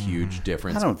make a huge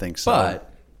difference. I don't think so.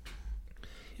 But,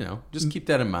 just keep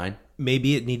that in mind.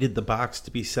 Maybe it needed the box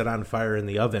to be set on fire in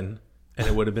the oven, and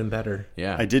it would have been better.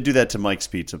 Yeah. I did do that to Mike's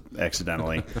Pizza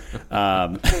accidentally.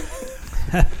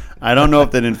 I don't know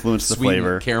if that influenced the Sweeten,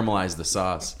 flavor. caramelize the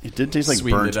sauce. It did taste like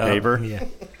Sweeten burnt it up. paper. Yeah.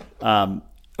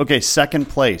 Okay, second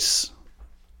place.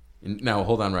 Now,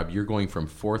 hold on, Rob. You're going from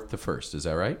fourth to first. Is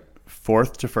that right?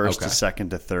 Fourth to first Okay. to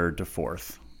second to third to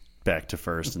fourth. Back to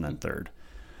first and then third.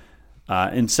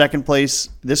 In second place,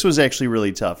 this was actually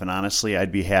really tough. And honestly,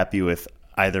 I'd be happy with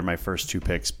either my first two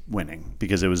picks winning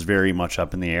because it was very much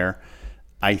up in the air.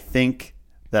 I think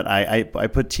that I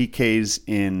put TK's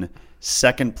in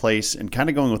second place and kind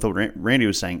of going with what Randy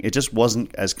was saying. It just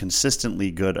wasn't as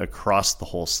consistently good across the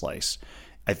whole slice.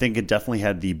 I think it definitely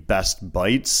had the best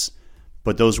bites,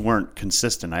 but those weren't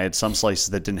consistent. I had some slices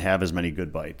that didn't have as many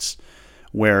good bites,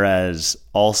 whereas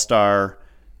All-Star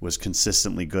was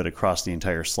consistently good across the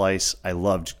entire slice. I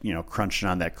loved, crunching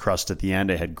on that crust at the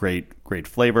end. It had great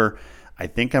flavor. I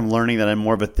think I'm learning that I'm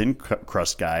more of a thin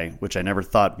crust guy, which I never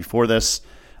thought before this.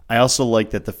 I also like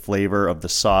that the flavor of the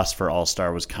sauce for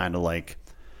All-Star was kind of like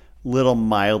little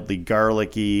mildly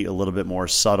garlicky, a little bit more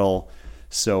subtle.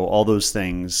 So all those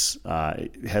things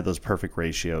had those perfect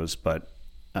ratios, but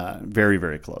very,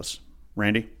 very close.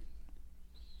 Randy?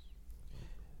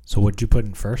 So what'd you put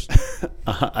in first?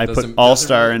 I put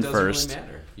All-Star in first. Really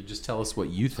matter. You just tell us what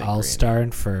you think. All-Star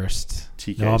in first.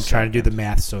 TK No, I'm trying to do second. the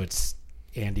math so it's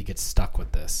Andy gets stuck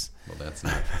with this. Well, that's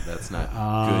not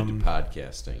good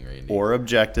podcasting, Randy. Or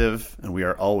objective, and we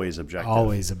are always objective.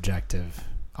 Always objective.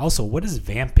 Also, what does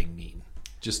vamping mean?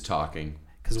 Just talking.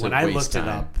 Because To when I waste looked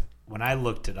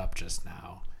it up just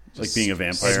now, Like being a it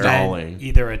vampire. Stalling. meant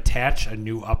either attach a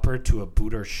new upper to a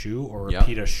boot or shoe or Yep.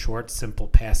 repeat a short, simple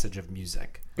passage of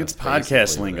music. It's That's podcast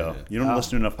basically lingo. what it is. You don't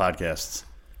listen to enough podcasts.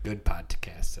 Good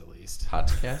podcast, at least.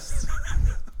 Podcasts?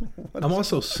 I'm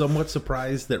also somewhat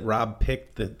surprised that Rob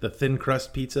picked the thin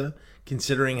crust pizza,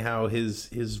 considering how his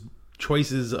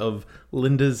choices of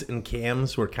Linda's and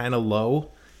Cam's were kind of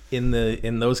low in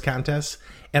those contests.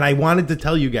 And I wanted to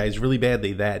tell you guys really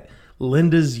badly that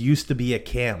Linda's used to be a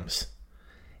Cam's.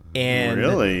 And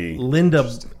Really?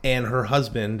 Linda and her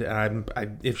husband,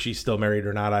 if she's still married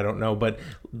or not, I don't know, but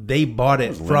they bought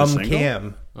it Linda from single?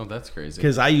 Cam. Oh, that's crazy.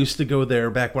 Because I used to go there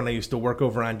back when I used to work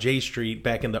over on J Street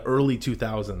back in the early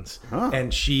 2000s.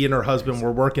 And she and her husband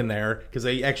were working there because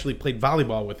I actually played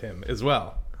volleyball with him as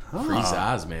well. Freeze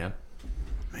Oz, man.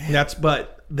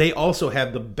 But they also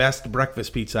have the best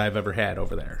breakfast pizza I've ever had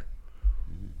over there.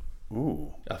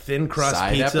 Ooh, A thin crust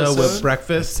Side pizza episode? with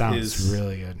breakfast Sounds is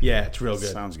really good. Yeah, it's real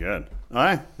good. sounds good. All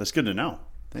right, that's good to know.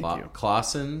 Thank you.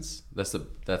 Clausen's, that's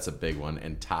a big one.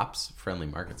 And Tops Friendly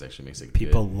Markets actually makes a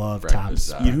People good love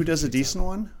breakfast, Tops. You know who does a decent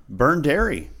one? Burn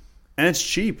Dairy. And it's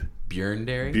cheap. Bjorn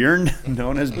Dairy? Bjorn,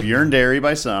 known as Bjorn Dairy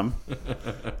by some.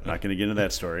 Not going to get into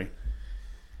that story.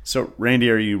 So, Randy,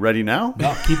 are you ready now?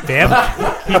 No, keep vamping.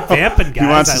 Keep vamping, guys.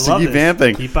 wants I us to love keep this.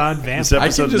 vamping. Keep on This vamping. I can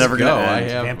episode's just never go. going to I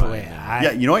end. have Vamp away. mine.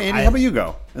 Yeah, you know what, Andy? How about you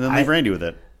go? And then leave Randy with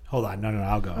it. Hold on. No,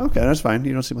 I'll go. Okay, that's fine.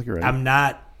 You don't seem like you're ready. I'm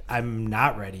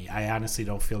not ready. I honestly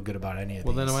don't feel good about any of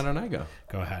Well, these. then why don't I go?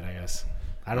 Go ahead, I guess.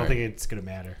 I don't All think it's going to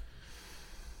matter.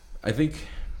 I think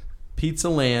Pizza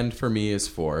Land for me is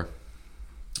 4.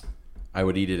 I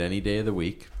would eat it any day of the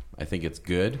week. I think it's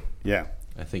good. Yeah.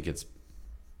 I think it's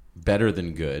better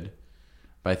than good.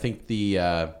 But I think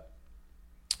the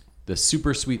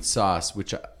super sweet sauce,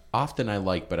 which often I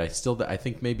like, but I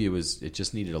think maybe it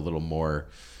just needed a little more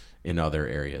in other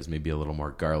areas. Maybe a little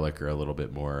more garlic or a little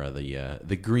bit more of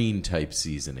the green type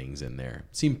seasonings in there.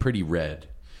 Seemed pretty red,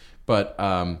 but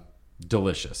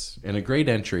delicious and a great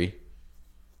entry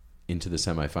into the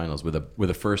semifinals with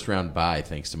a first round bye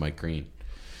thanks to Mike Green.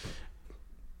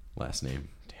 Last name.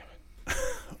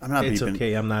 I'm not It's beeping.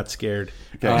 okay. I'm not scared.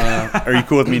 Okay. Are you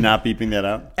cool with me not beeping that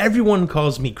out? Everyone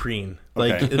calls me Crean.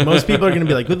 Like Okay. most people are going to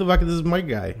be like, "Who the fuck is this Mike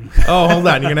guy?" Oh, hold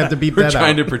on. You're going to have to beep We're that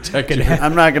trying out. to protect you.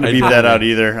 I'm not going to beep that out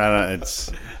either.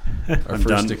 It's Our I'm first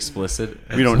done. explicit.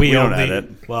 we don't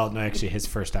edit. Well, no, actually, his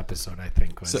first episode, I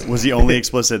think, was. Was he only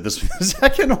explicit? This was the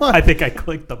second one. I think I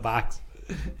clicked the box.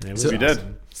 And it was So- We did.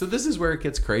 awesome. So this is where it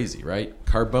gets crazy, right?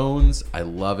 Carbones, I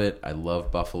love it. I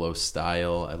love buffalo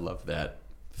style. I love that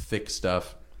thick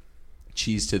stuff.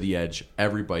 Cheese to the edge.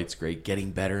 Every bite's great.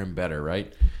 Getting better and better,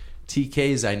 right?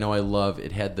 TK's, I know I love.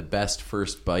 It had the best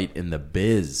first bite in the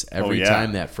biz. Every yeah.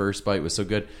 time that first bite was so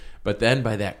good. But then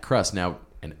by that crust, now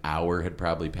an hour had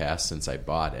probably passed since I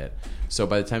bought it. So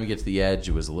by the time you get to the edge,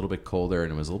 it was a little bit colder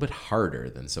and it was a little bit harder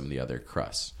than some of the other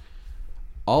crusts.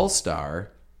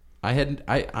 All-Star,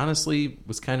 I honestly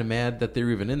was kind of mad that they were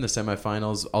even in the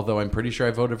semifinals, although I'm pretty sure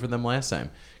I voted for them last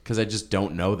time because I just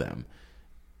don't know them.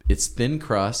 It's thin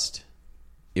crust.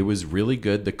 It was really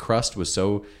good. The crust was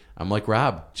so, I'm like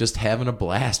Rob, just having a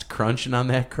blast crunching on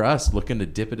that crust, looking to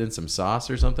dip it in some sauce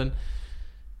or something.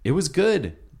 It was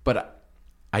good, but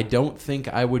I don't think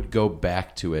I would go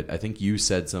back to it. I think you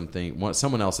said something,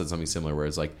 someone else said something similar where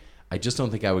it's like, I just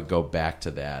don't think I would go back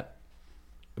to that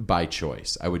by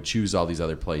choice. I would choose all these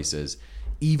other places,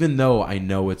 even though I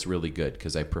know it's really good,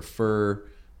 because I prefer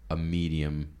a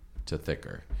medium to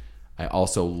thicker. I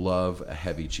also love a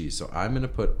heavy cheese. So I'm going to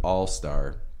put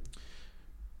All-Star.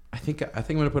 I think I'm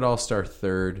going to put All-Star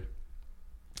third,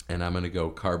 and I'm going to go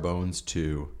Carbones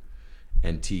 2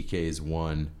 and TK's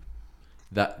 1.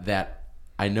 That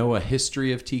I know a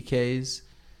history of TK's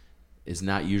is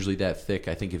not usually that thick.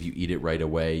 I think if you eat it right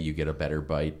away, you get a better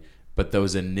bite. But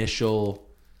those initial,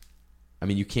 I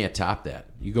mean, you can't top that.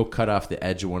 You go cut off the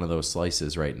edge of one of those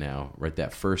slices right now, right,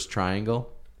 that first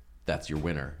triangle, that's your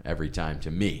winner every time to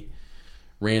me.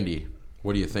 Randy,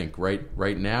 what do you think?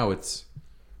 Right now, it's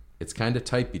kind of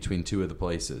tight between two of the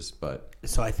places, but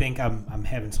So I think I'm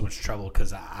having so much trouble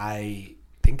because I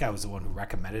think I was the one who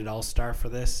recommended All-Star for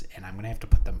this, and I'm going to have to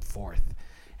put them fourth.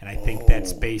 And I think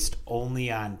that's based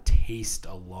only on taste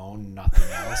alone,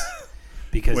 nothing else.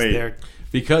 Because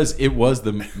because it was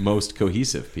the most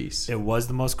cohesive piece. It was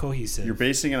the most cohesive. You're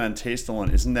basing it on taste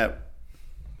alone. Isn't that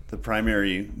the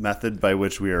primary method by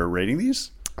which we are rating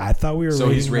these? I thought we were So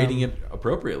he's rating them. it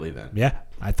appropriately then. Yeah,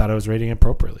 I thought I was rating it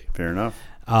appropriately. Fair enough.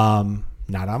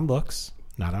 Not on looks,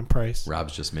 not on price.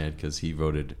 Rob's just mad because he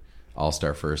voted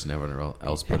All-Star first and everyone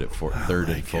else put it third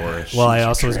and fourth. Well, I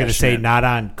also was going to say man. not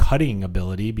on cutting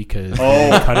ability because they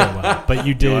cut it well. But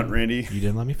you did. You know what, Randy? You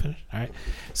didn't let me finish. All right.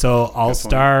 So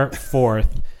All-Star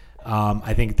fourth.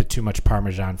 I think the too much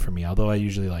Parmesan for me, although I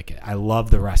usually like it. I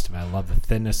love the rest of it. I love the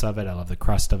thinness of it. I love the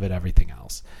crust of it, everything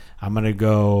else. I'm going to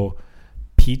go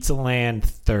Pizza Land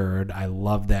third. I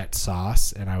love that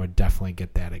sauce, and I would definitely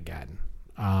get that again.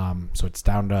 So it's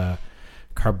down to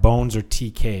Carbones or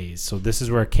TK's. So this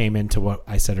is where it came into what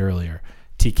I said earlier.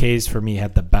 TK's for me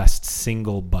had the best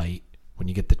single bite when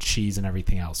you get the cheese and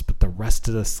everything else, but the rest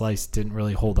of the slice didn't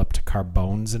really hold up to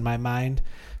Carbones in my mind.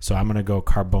 So I'm going to go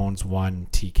Carbones 1,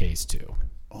 TK's 2.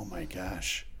 Oh my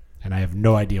gosh. And I have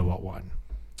no idea what one.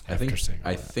 I think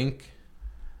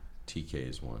TK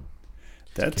is 1.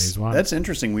 That's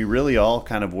interesting. We really all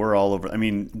kind of were all over. I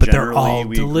mean, But they're generally all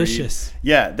we delicious. agreed.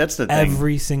 Yeah, that's the thing.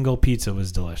 Every single pizza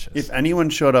was delicious. If anyone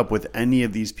showed up with any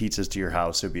of these pizzas to your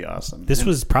house, it'd be awesome. This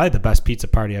was probably the best pizza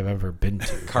party I've ever been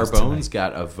to. Carbones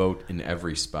got a vote in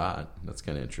every spot. That's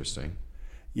kind of interesting.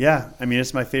 Yeah, I mean,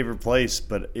 it's my favorite place,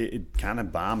 but it kind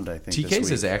of bombed, I think. TK's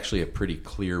is actually a pretty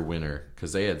clear winner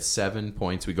because they had 7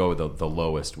 points. We go with the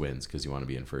lowest wins because you want to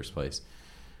be in first place.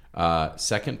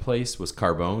 Second place was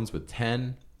Carbones with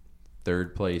 10.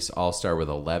 Third place, All-Star with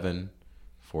 11.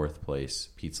 Fourth place,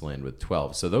 Pizza Land with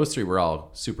 12. So those three were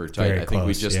all super tight. Very I think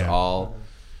we close, just yeah. all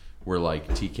were like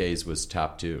TK's was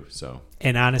top 2. So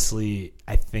And honestly,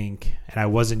 I think, and I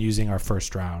wasn't using our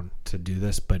first round to do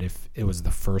this, but if it was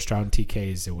the first round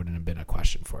TKs, it wouldn't have been a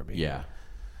question for me. yeah,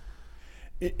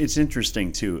 It's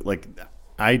interesting, too. Like,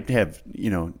 I have,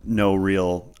 no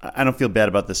real... I don't feel bad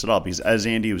about this at all because as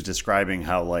Andy was describing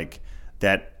how, like,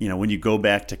 that, when you go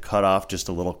back to cut off just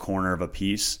a little corner of a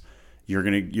piece,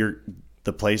 you're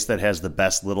the place that has the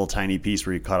best little tiny piece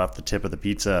where you cut off the tip of the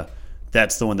pizza,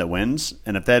 that's the one that wins.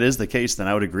 And if that is the case, then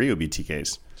I would agree it would be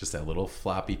TK's. just that little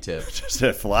floppy tip. Just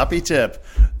a floppy tip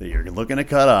that you're looking to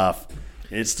cut off.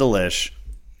 It's delish.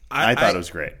 I thought it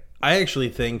was great. I actually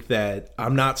think that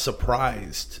I'm not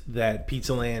surprised that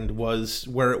Pizza Land was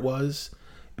where it was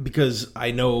because I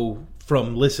know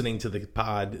from listening to the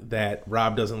pod that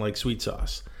Rob doesn't like sweet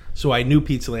sauce. So I knew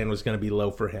Pizza Land was going to be low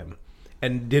for him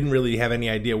and didn't really have any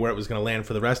idea where it was going to land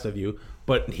for the rest of you.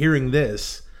 But hearing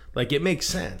this, like, it makes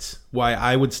sense why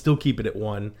I would still keep it at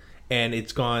 1, and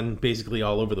it's gone basically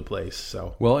all over the place.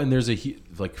 So Well, and there's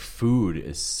food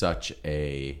is such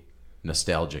a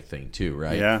nostalgic thing too,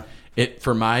 right? Yeah.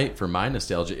 For my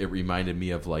nostalgia, it reminded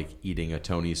me of like eating a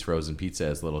Tony's frozen pizza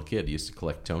as a little kid. I used to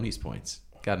collect Tony's points.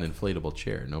 Got an inflatable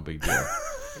chair, no big deal.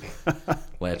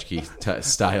 Latchkey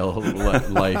style life,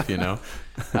 Latchkey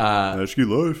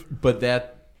life. But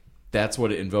that's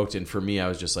what it invoked. And for me, I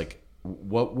was just like,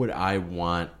 what would I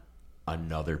want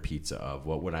another pizza of?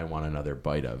 What would I want another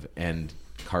bite of? And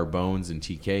Carbones and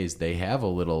TK's, they have a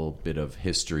little bit of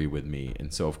history with me.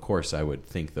 And so, of course, I would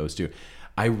think those two.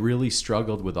 I really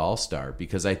struggled with All-Star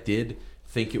because I did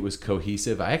think it was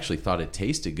cohesive. I actually thought it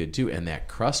tasted good, too. And that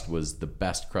crust was the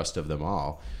best crust of them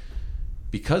all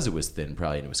because it was thin,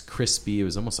 probably, and it was crispy. It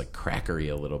was almost like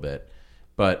crackery a little bit.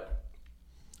 But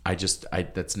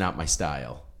that's not my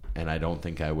style. And I don't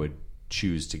think I would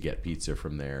choose to get pizza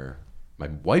from there. My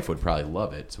wife would probably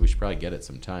love it, so we should probably get it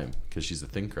sometime because she's a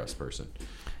thin crust person.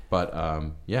 But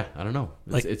yeah, I don't know.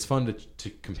 It's fun to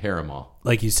compare them all.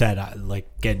 Like you said,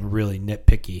 like getting really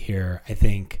nitpicky here. I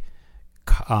think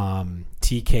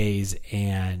TK's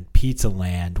and Pizza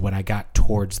Land, when I got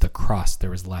towards the crust, there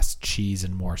was less cheese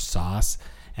and more sauce.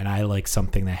 And I like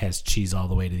something that has cheese all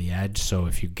the way to the edge. So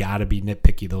if you got to be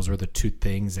nitpicky, those were the two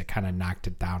things that kind of knocked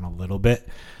it down a little bit.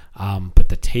 But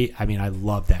the taste, I mean, I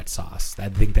love that sauce. I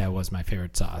think that was my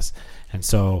favorite sauce. And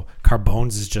so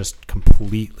Carbone's is just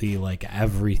completely like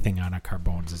everything on a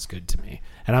Carbone's is good to me.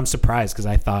 And I'm surprised because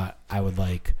I thought I would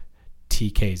like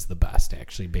TK's the best,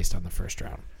 actually, based on the first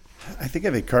round. I think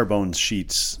I've had Carbone's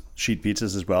sheet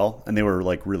pizzas as well, and they were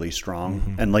like really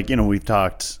strong. And like, you know, we've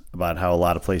talked about how a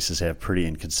lot of places have pretty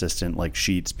inconsistent like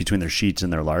sheets between their sheets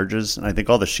and their larges, and I think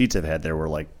all the sheets I've had there were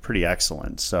like pretty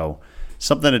excellent. So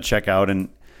something to check out. And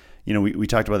you know, we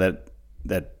talked about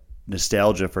that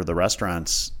nostalgia for the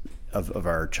restaurants of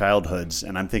our childhoods,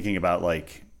 and I'm thinking about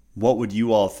like, what would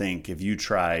you all think if you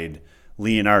tried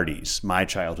Leonardi's, my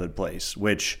childhood place,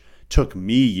 which took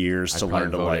me years to learn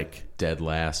to like. Dead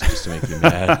last just to make you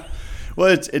mad. Well,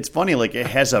 it's funny. Like, it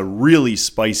has a really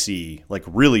spicy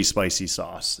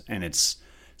sauce, and it's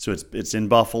in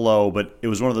Buffalo. But it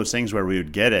was one of those things where we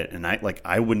would get it, and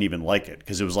I wouldn't even like it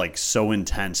because it was like so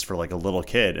intense for like a little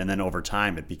kid. And then over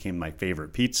time, it became my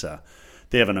favorite pizza.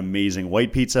 They have an amazing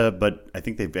white pizza, but I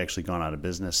think they've actually gone out of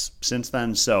business since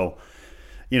then. So,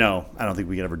 you know, I don't think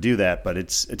we could ever do that. But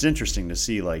it's interesting to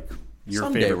see like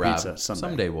your favorite Rob, pizza.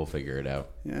 Someday we'll figure it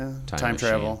out. Yeah, Time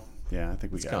travel. Yeah, I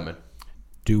think it's coming.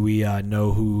 Do we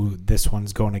know who this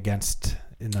one's going against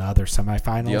in the other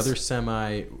semifinals? The other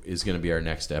semi is going to be our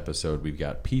next episode. We've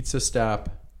got Pizza Stop,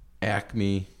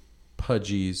 Acme,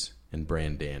 Pudgy's, and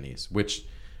Brandanny's, which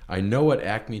I know what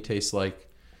Acme tastes like.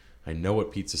 I know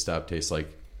what Pizza Stop tastes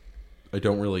like. I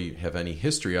don't really have any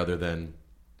history other than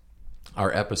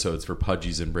our episodes for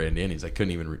Pudgy's and Brandanny's. I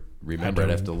couldn't even remember. I'd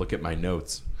have to look at my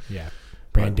notes. Yeah.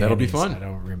 That'll be fun. I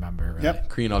don't remember. Really. Yep.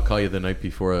 Crean, I'll call you the night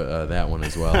before that one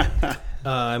as well.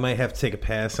 I might have to take a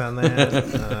pass on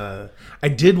that. I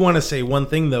did want to say one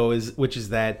thing though, which is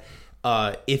that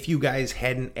if you guys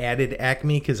hadn't added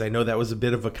Acme, because I know that was a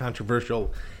bit of a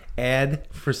controversial ad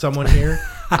for someone here,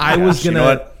 I was gonna. You know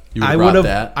what? You would've brought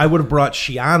that? I would have brought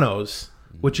Shiano's,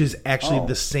 which is actually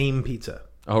the same pizza.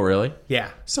 Oh, really? Yeah.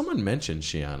 Someone mentioned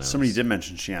Shiano's. Somebody did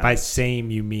mention Shiano's. By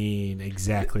same, you mean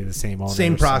exactly the same owner.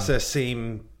 Same process,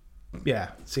 same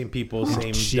people,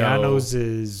 same Shiano's dough.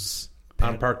 is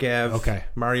On Park Ave. Okay.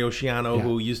 Mario Shiano, Yeah.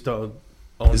 who used to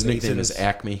own His nickname is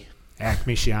Acme.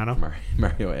 Acme Shiano.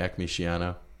 Mario Acme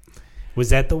Shiano. Was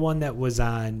that the one that was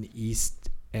on East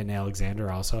and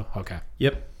Alexander also? Okay.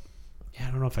 Yep. Yeah,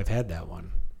 I don't know if I've had that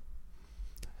one.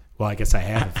 Well, I guess I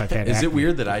have if I've had Is Acme. it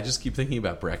weird that I just keep thinking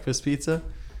about breakfast pizza?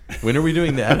 When are we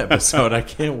doing that episode? I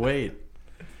can't wait.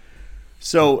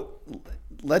 So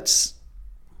let's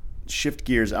shift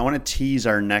gears. I want to tease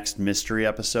our next mystery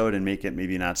episode and make it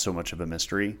maybe not so much of a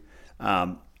mystery.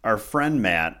 Our friend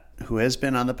Matt, who has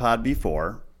been on the pod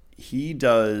before, he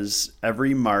does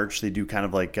every March. They do kind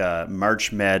of like a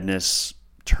March Madness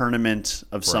tournament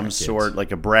of some sort,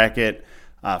 like a bracket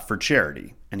for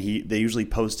charity. And they usually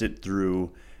post it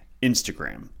through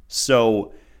Instagram.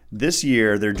 So this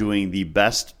year they're doing the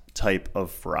best type of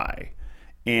fry.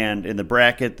 And in the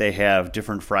bracket, they have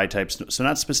different fry types. So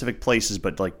not specific places,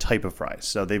 but like type of fries.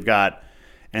 So they've got,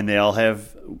 and they all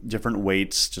have different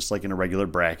weights, just like in a regular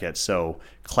bracket. So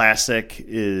classic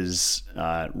is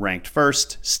ranked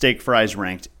first, steak fries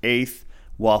ranked 8th,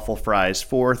 waffle fries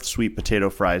 4th, sweet potato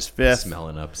fries 5th.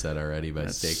 Smelling upset already by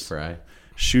steak fry.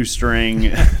 Shoestring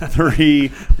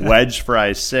 3, wedge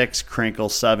fries 6, crinkle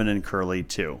 7, and curly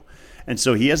 2. And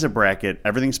so he has a bracket.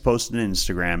 Everything's posted on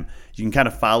Instagram. You can kind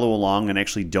of follow along and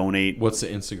actually donate. What's the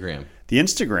Instagram? The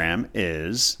Instagram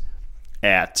is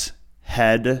at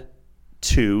head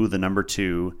 2, the number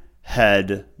 2,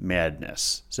 head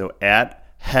madness. So at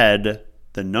head,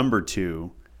 the number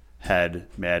 2, head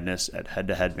madness, at head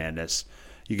to head madness.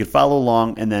 You can follow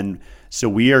along. And then, so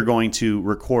we are going to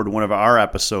record one of our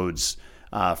episodes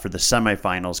for the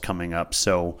semifinals coming up.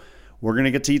 So we're going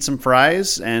to get to eat some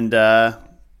fries and,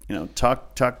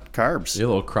 talk carbs. A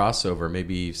little crossover.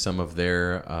 Maybe some of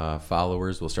their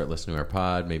followers will start listening to our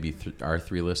pod. Maybe our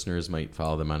 3 listeners might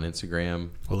follow them on Instagram.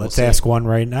 Well, let's ask one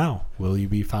right now. Will you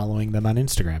be following them on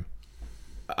Instagram?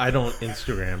 I don't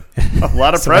Instagram. A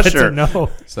lot of So that's pressure. a no.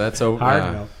 So that's over.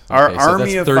 Hard no. Our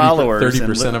army of followers.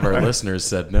 30% of our listeners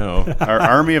said no. Our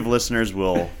army of listeners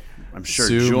will, I'm sure,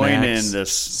 Sue, join Max, in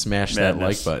this smash madness. that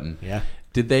like button. Yeah.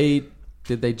 Did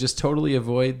they just totally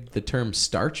avoid the term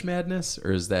starch madness,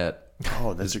 or is that?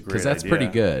 Oh, that's a great idea. Because that's pretty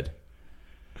good.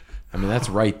 I mean, that's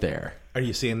right there. Are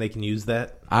you saying they can use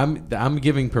that? I'm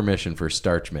giving permission for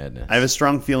Starch Madness. I have a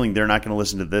strong feeling they're not going to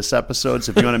listen to this episode.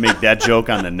 So if you want to make that joke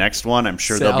on the next one, I'm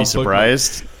sure they'll be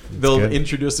surprised. They'll good.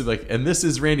 introduce it like, and this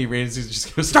is Randy. Randy's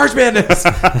just going, Starch Madness.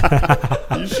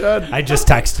 You should. I just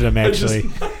texted him actually.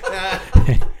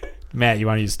 Matt, you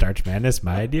want to use Starch Madness?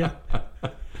 My idea.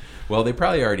 Well, they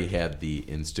probably already had the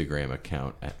Instagram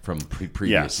account from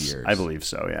previous years. I believe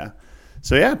so, yeah.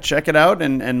 So, yeah, check it out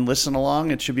and listen along.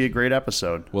 It should be a great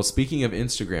episode. Well, speaking of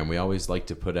Instagram, we always like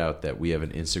to put out that we have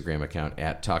an Instagram account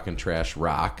at Talkin' Trash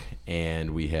Rock,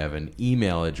 and we have an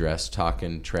email address,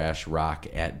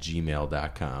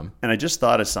 talkintrashrock@gmail.com. And I just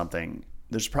thought of something.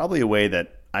 There's probably a way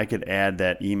that I could add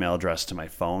that email address to my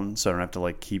phone so I don't have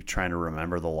to keep trying to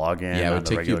remember the login Yeah, it on would the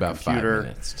take you regular about computer. 5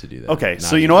 minutes to do that. Okay, Not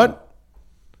so you know even. what?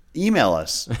 Email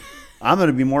us. I'm going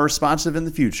to be more responsive in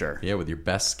the future. Yeah, with your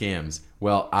best scams.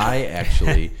 Well, I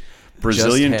actually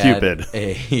Brazilian just had Cupid.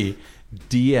 a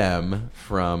DM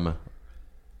from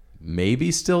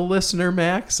maybe still listener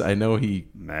Max. I know he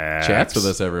Max. chats with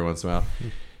us every once in a while.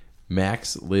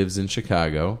 Max lives in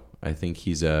Chicago. I think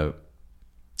he's an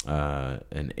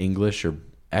English or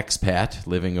expat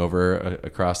living over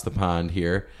across the pond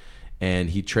here,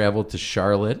 and he traveled to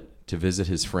Charlotte to visit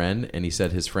his friend, and he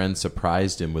said his friend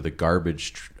surprised him with a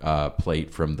garbage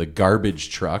plate from the Garbage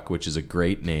Truck, which is a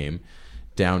great name.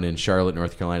 Down in Charlotte,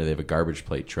 North Carolina, they have a garbage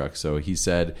plate truck. So he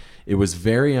said it was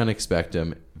very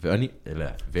unexpected and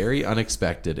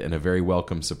a very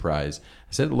welcome surprise.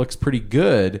 I said, it looks pretty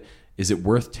good. Is it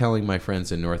worth telling my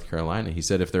friends in North Carolina? He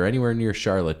said, if they're anywhere near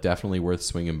Charlotte, definitely worth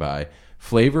swinging by.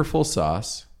 Flavorful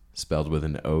sauce, spelled with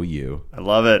an O-U. I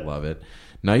love it. Love it.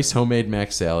 Nice homemade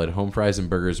mac salad. Home fries and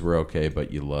burgers were okay,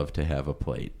 but you love to have a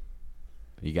plate.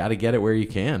 You got to get it where you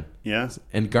can. Yeah,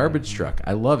 And garbage truck.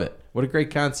 I love it. What a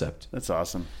great concept. that's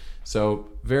awesome. So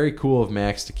very cool of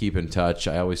Max to keep in touch.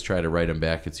 I always try to write him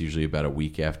back. It's usually about a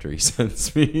week after he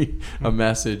sends me a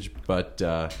message. But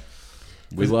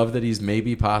we love that he's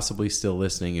maybe possibly still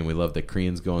listening, and we love that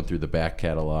Crean's going through the back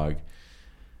catalog. It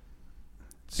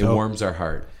So- warms our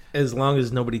heart. As long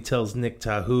as nobody tells Nick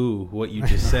Tahoo what you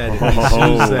just said, if he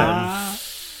sues them,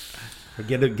 or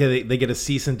they get a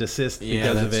cease and desist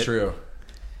because of it. true.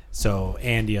 So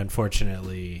Andy,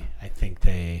 unfortunately, I think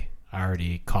they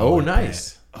already called. Oh, it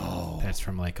nice. that. That's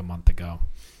from a month ago.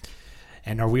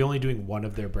 And are we only doing one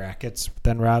of their brackets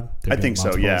then, Rob? They're I doing think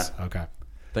so, yeah. multiples? Okay.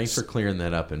 Thanks for clearing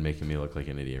that up and making me look like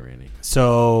an idiot, Randy.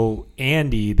 So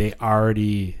Andy, they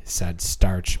already said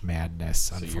Starch Madness.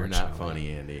 So Unfortunately, you're not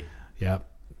funny, Andy. Yep,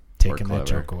 taking that clever.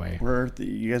 joke away.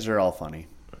 You guys are all funny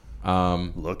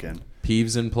looking.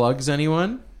 Peeves and plugs,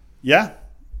 anyone? Yeah,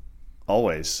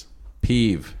 always.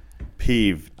 Peeve.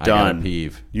 Peeve. I got a Done.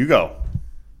 peeve. You go.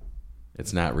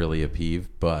 It's not really a peeve,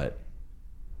 but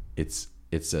it's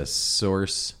a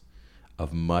source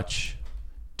of much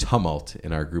tumult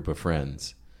in our group of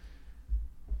friends.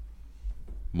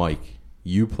 Mike,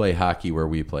 you play hockey where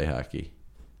we play hockey.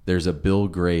 There's a Bill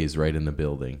Gray's right in the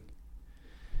building.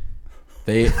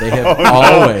 They have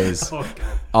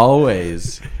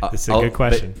always. That's a good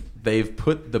question. They've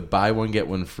put the buy one get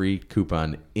one free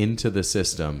coupon into the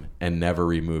system and never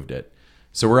removed it.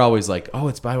 So we're always like, oh,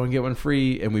 it's buy one get one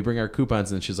free, and we bring our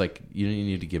coupons, and she's like, you don't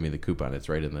need to give me the coupon. It's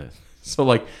right in the.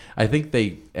 So I think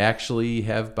they actually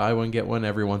have buy one get one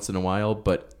every once in a while,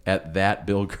 but at that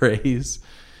Bill Gray's,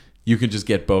 you can just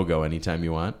get BOGO anytime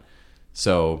you want.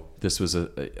 So this was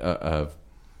a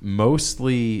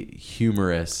mostly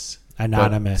humorous,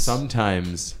 Anonymous. but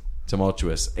sometimes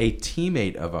tumultuous. A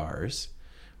teammate of ours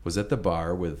was at the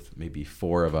bar with maybe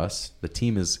 4 of us. The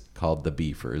team is called the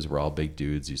Beefers. We're all big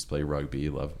dudes, used to play rugby,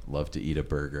 love to eat a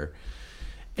burger.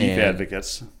 Beef And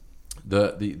advocates.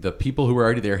 the people who were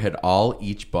already there had all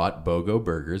each bought BOGO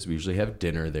burgers. We usually have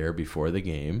dinner there before the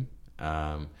game.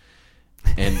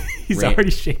 And He's already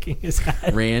shaking his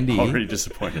head. Randy. Already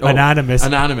disappointed. Anonymous.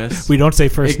 Anonymous. We don't say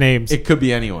first names. It could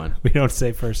be anyone. We don't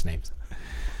say first names.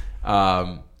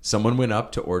 Someone went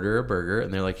up to order a burger,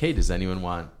 and they're like, hey, does anyone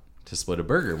want to split a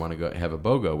burger? Want to go have a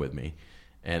BOGO with me?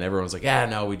 And everyone's like,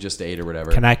 no, we just ate or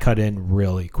whatever. Can I cut in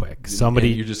really quick? And Somebody,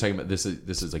 you're just talking about this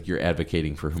is like you're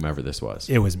advocating for whomever this was.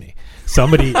 it was me.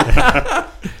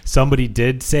 Somebody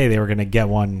did say they were going to get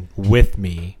one with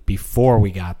me before we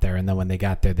got there, and then when they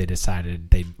got there, they decided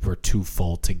they were too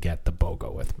full to get the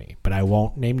BOGO with me. But I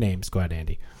won't name names. Go ahead,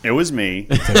 Andy. It was me.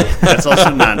 That's also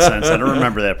nonsense. I don't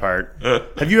remember that part.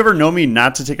 Have you ever known me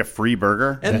not to take a free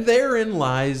burger? And therein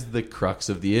lies the crux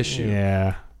of the issue.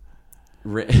 Yeah,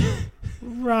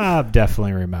 Rob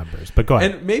definitely remembers. But go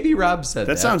ahead. And maybe Rob said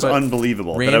that. That sounds but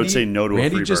unbelievable that I would say no to a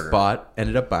Randy free just burger.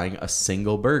 ended up buying a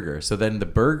single burger. So then the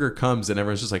burger comes and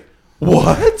everyone's just like,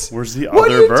 What? Where's the What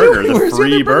are other you burger? doing? The Where's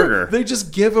free other burger. They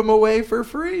just give them away for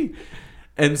free.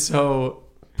 And so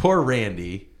poor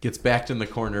Randy gets backed in the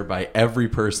corner by every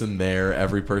person there,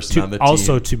 every person on the team.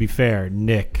 Also, to be fair,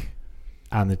 Nick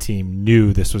on the team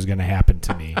knew this was going to happen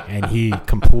to me, and he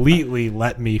completely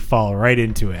let me fall right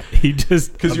into it. He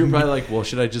just because you were probably like, well,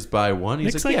 should I just buy one?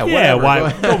 He's Nick's like, yeah, yeah, whatever. why? Go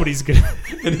ahead." Nobody's gonna.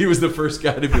 And he was the first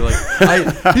guy to be like,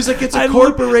 he's like, it's a I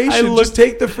looked- corporation. I looked- just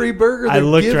take the free burger. I Then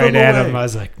looked give right them at away. him. I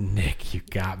was like, Nick, you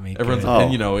got me. Everyone's, good.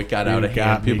 and it got out You of got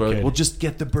hand. me People are like, good. well, just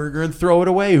get the burger and throw it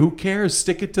away. Who cares?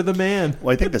 Stick it to the man.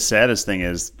 Well, I think the saddest thing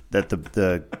is that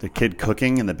the kid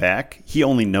cooking in the back, he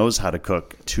only knows how to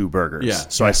cook 2 burgers. Yeah.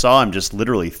 So I saw him just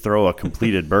literally throw a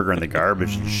completed burger in the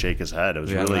garbage and shake his head. It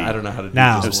was Yeah, really I don't know how to do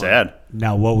Now- it just was one. sad.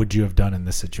 Now, what would you have done in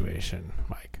this situation,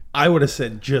 Mike? I would have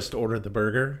said just order the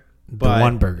burger. The But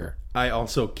one burger. I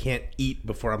also can't eat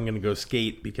before I'm going to go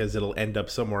skate because it'll end up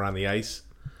somewhere on the ice.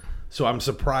 So I'm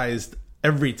surprised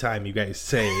every time you guys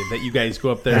say that you guys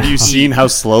go up there. Have you seen how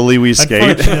slowly we skate?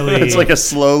 Unfortunately- It's like a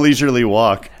slow, leisurely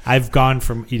walk. I've gone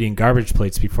from eating garbage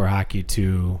plates before hockey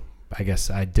to, I guess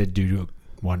I did do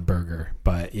one burger,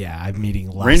 but yeah, I'm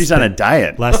eating less. Randy's on a than,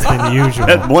 diet. less than usual.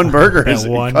 That one burger That is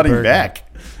one cutting burger. back.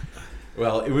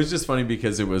 Well, it was just funny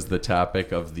because it was the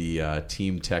topic of the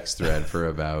team text thread for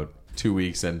about 2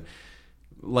 weeks. And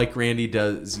like Randy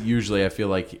does, usually I feel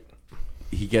like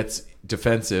he gets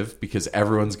defensive because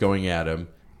everyone's going at him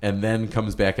and then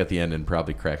comes back at the end and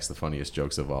probably cracks the funniest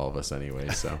jokes of all of us anyway.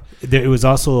 So It was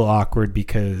also a little awkward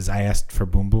because I asked for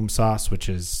Boom Boom sauce, which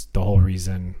is the whole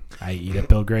reason I eat at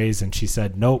Bill Gray's, and she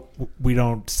said, nope, we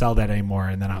don't sell that anymore.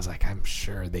 And then I was like, I'm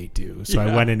sure they do. So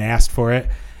I went and asked for it,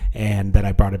 and then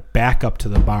I brought it back up to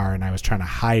the bar, and I was trying to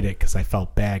hide it because I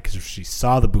felt bad because if she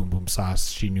saw the Boom Boom sauce,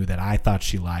 she knew that I thought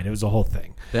she lied. It was a whole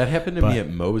thing. that happened to But- me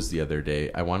at Moe's the other day.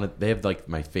 They have like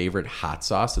my favorite hot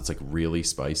sauce. It's like really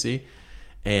spicy.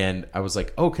 And I was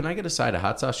like, oh, can I get a side of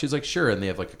hot sauce? She's like, sure. And they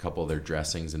have like a couple of their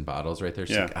dressings and bottles right there.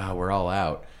 She's Yeah. like, we're all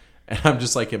out. And I'm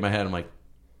just like, in my head, I'm like,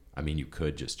 I mean, you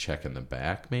could just check in the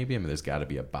back maybe. I mean, there's got to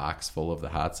be a box full of the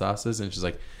hot sauces. And she's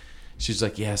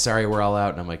like, yeah, sorry, we're all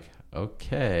out. And I'm like,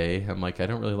 okay. I'm like, I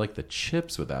don't really like the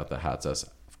chips without the hot sauce.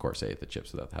 Of course, I ate the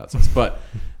chips without the hot sauce. But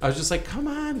I was just like, come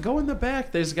on, go in the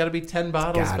back. There's got to be 10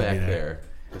 bottles gotta be back there. there.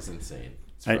 It's insane.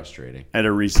 It's frustrating. I had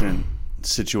a recent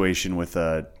situation with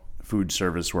a food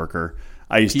service worker.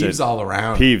 I used Peeves to all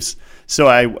around. Peeves. So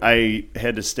I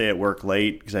had to stay at work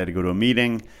late because I had to go to a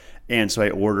meeting, and so I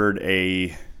ordered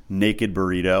a naked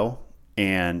burrito,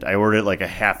 and I ordered it like a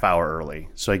half hour early.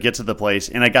 So I get to the place,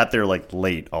 and I got there like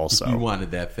late also. You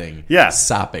wanted that thing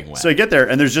sopping wet. So I get there,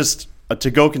 and there's just a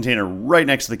to-go container right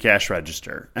next to the cash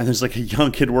register. And there's like a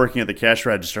young kid working at the cash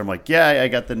register. I'm like, yeah, I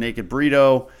got the naked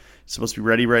burrito. It's supposed to be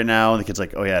ready right now. And the kid's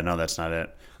like, oh, yeah, no, that's not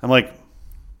it. I'm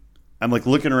like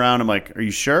looking around. I'm like, are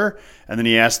you sure? And then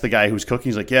he asked the guy who's cooking.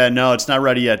 He's like, yeah, no, it's not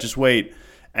ready yet. Just wait.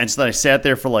 And so then I sat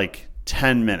there for like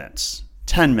 10 minutes.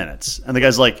 10 minutes. And the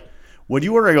guy's like, what'd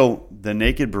you order? I go, the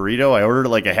naked burrito. I ordered it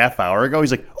like a half hour ago.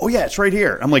 He's like, oh, yeah, it's right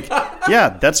here. I'm like,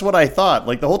 yeah, that's what I thought.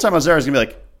 Like the whole time I was there, I was going to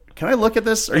be like, can I look at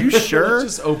this? Are you sure?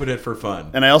 Just open it for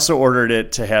fun. And I also ordered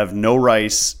it to have no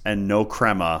rice and no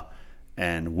crema.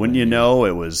 And wouldn't you know,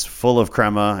 it was full of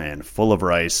crema and full of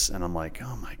rice. And I'm like,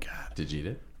 oh, my God. Did you eat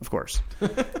it? Of course.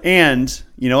 And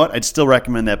you know what? I'd still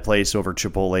recommend that place over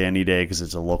Chipotle any day because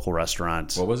it's a local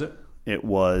restaurant. What was it? It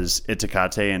was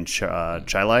Itacate and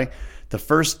Chile.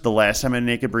 The last time I had a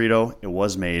naked burrito, it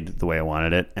was made the way I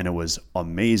wanted it, and it was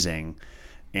amazing.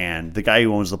 And the guy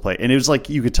who owns the place, and it was like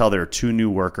you could tell there were 2 new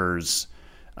workers.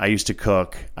 I used to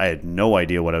cook. I had no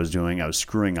idea what I was doing. I was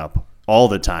screwing up all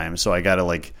the time. So I got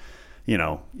to you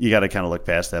got to kind of look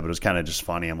past that. But it was kind of just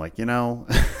funny. I'm like, I'm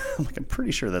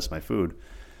pretty sure that's my food.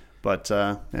 But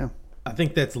yeah. I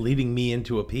think that's leading me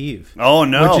into a peeve. Oh,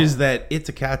 no. Which is that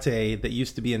Itacate that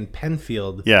used to be in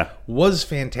Penfield was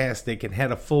fantastic and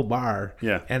had a full bar.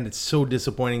 Yeah. And it's so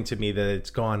disappointing to me that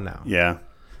it's gone now. Yeah.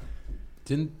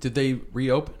 Did they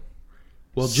reopen?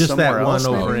 Well, just Somewhere that one else,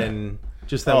 over maybe. in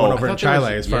one over in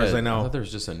Chile, as far as I I know. thought there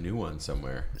was just a new one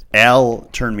somewhere. Al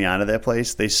turned me on to that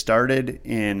place. They started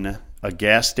in a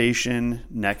gas station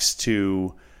next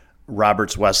to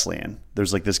Roberts Wesleyan.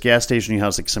 There's like this gas station. You know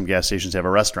how like some gas stations have a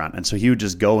restaurant, and so he would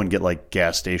just go and get like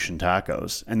gas station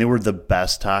tacos, and they were the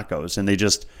best tacos. And they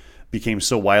just became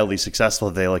so wildly successful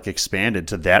that they like expanded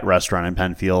to that restaurant in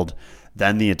Penfield,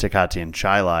 then the Itacate in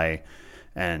Chile,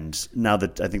 and now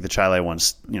that I think the Chile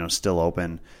one's still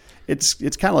open. It's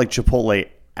kind of like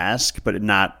Chipotle-esque, but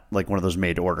not like one of those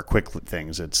made-to-order quick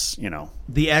things. It's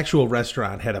The actual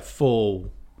restaurant had a full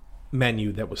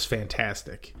menu that was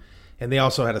fantastic. And they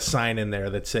also had a sign in there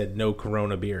that said no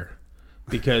Corona beer,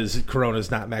 because Corona's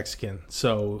not Mexican.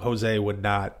 So Jose would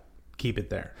not keep it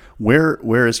there.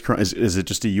 Where is Corona? Is it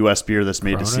just a U.S. beer that's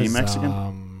made to seem Corona's,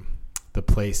 Mexican? The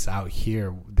place out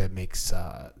here that makes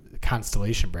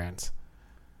Constellation brands.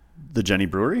 The Jenny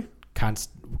Brewery?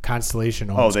 Constellation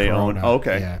owns Oh, they Corona. own. Oh,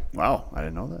 okay. Yeah. Wow, I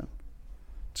didn't know that.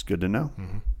 It's good to know.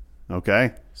 Mm-hmm.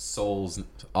 Okay.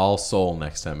 All Soul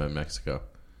next time in Mexico.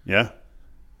 Yeah.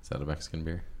 Is that a Mexican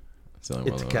beer? It's the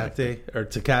only one that I like. Tecate or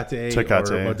Tecate Tecate.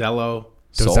 or Modelo.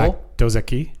 Soul?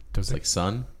 Dozaki. It's like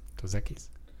Sun. Dozakis.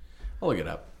 I'll look it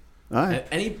up. All right.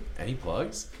 Any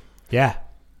plugs? Yeah.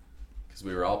 Because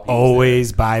we were all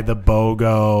Always by the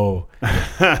BOGO.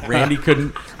 Randy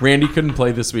couldn't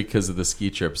play this week because of the ski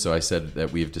trip, so I said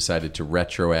that we've decided to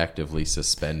retroactively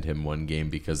suspend him one game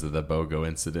because of the BOGO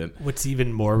incident. What's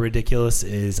even more ridiculous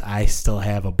is I still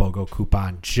have a BOGO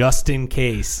coupon just in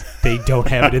case they don't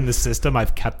have it in the system.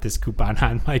 I've kept this coupon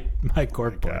on my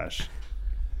court board. Gosh.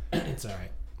 It's all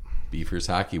right. Beefers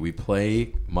Hockey. We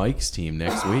play Mike's team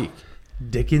next week.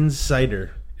 Dickens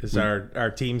Cider is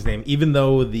our team's name, even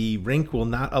though the rink will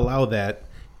not allow that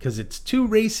because it's too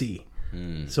racy.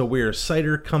 So we're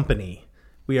Cider Company.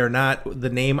 We are not the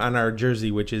name on our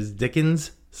jersey, which is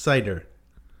Dickens Cider.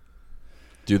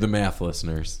 Do the math,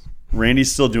 listeners.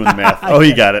 Randy's still doing the math. Oh,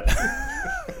 he got it.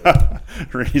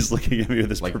 Randy's looking at me with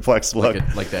this perplexed look.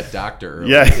 Like that doctor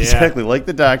earlier. Yeah, exactly. Like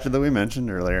the doctor that we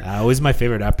mentioned earlier. Always my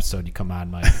favorite episode you come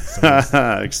on, Mike. So we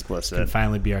can Explicit.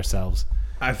 finally be ourselves.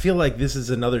 I feel like this is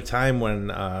another time when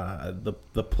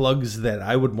the plugs that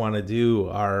I would want to do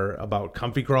are about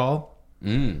Comfy Crawl,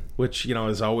 which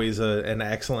is always an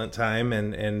excellent time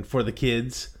and for the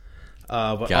kids.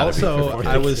 But Gotta also, be for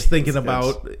I was thinking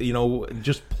about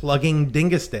just plugging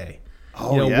Dingus Day.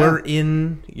 Oh, yeah.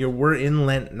 We're in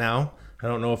Lent now. I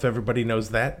don't know if everybody knows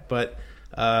that, but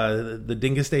the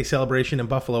Dingus Day celebration in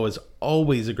Buffalo is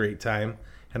always a great time.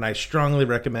 And I strongly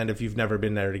recommend, if you've never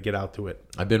been there, to get out to it.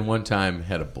 I've been one time,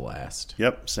 had a blast.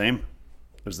 Yep, same.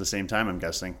 It was the same time, I'm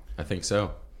guessing. I think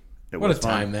so. It What was a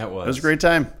fun. time that was. It was a great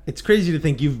time. It's crazy to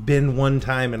think you've been one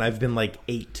time and I've been like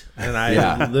 8, and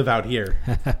I live out here.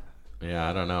 Yeah,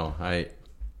 I don't know. I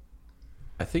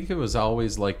think it was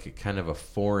always like kind of a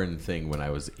foreign thing when I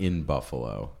was in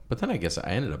Buffalo. But then I guess I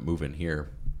ended up moving here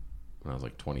when I was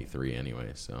like 23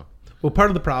 anyway, so. Well, part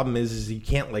of the problem is you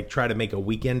can't try to make a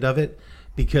weekend of it,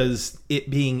 because it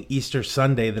being Easter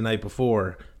Sunday the night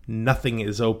before, nothing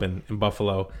is open in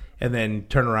Buffalo, and then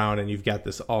turn around and you've got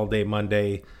this all-day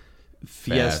Monday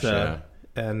fiesta,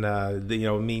 and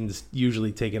means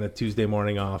usually taking a Tuesday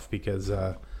morning off because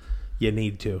you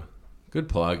need to. Good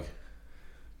plug.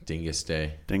 Dingus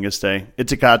Day. Dingus Day.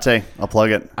 Itacate. I'll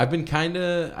plug it. I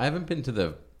haven't been to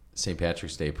the St.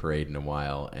 Patrick's Day parade in a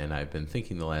while, and I've been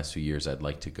thinking the last few years I'd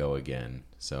like to go again.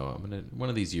 So one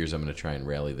of these years I'm gonna try and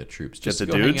rally the troops. Just Get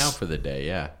to the go dudes? hang out for the day,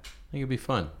 yeah. I think it'd be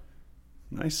fun.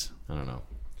 Nice. I don't know.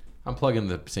 I'm plugging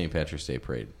the St. Patrick's Day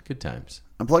parade. Good times.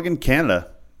 I'm plugging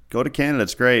Canada. Go to Canada.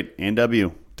 It's great.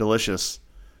 A&W. Delicious.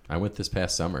 I went this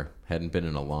past summer. Hadn't been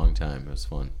in a long time. It was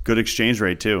fun. Good exchange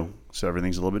rate, too. So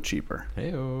everything's a little bit cheaper.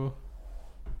 Hey-o.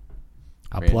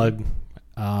 I'll Randy. plug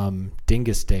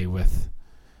Dingus Day with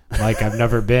Mike. I've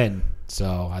never been,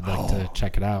 so I'd like to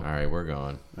check it out. All right, we're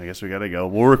going. I guess we got to go.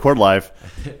 We'll record live.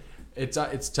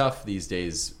 It's tough these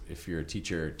days if you're a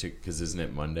teacher because isn't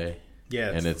it Monday?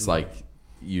 Yeah, and it's like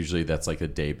usually that's like a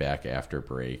day back after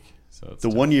break. So it's The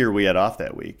tough. 1 year we had off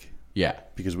that week Yeah.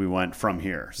 because we went from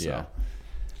here. So. Yeah.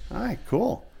 All right,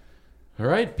 cool. All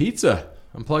right, pizza.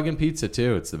 I'm plugging pizza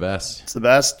too. It's the best. It's the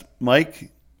best.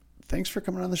 Mike, thanks for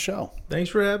coming on the show. Thanks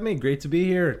for having me. Great to be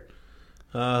here.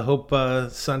 Hope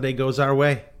Sunday goes our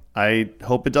way. I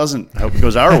hope it doesn't. I hope it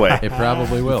goes our way. It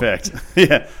probably will. In fact,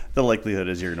 yeah, the likelihood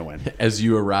is you're going to win. As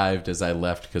you arrived, as I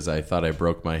left because I thought I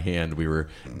broke my hand, we were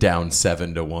down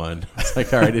 7-1. It's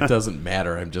like, all right, it doesn't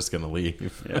matter. I'm just going to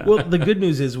leave. Yeah. Well, the good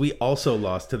news is we also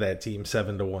lost to that team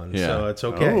 7-1, Yeah. so it's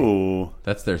okay. Oh,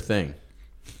 That's their thing.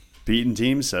 beating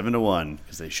teams 7-1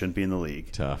 because they shouldn't be in the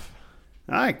league. Tough.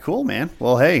 All right, cool, man.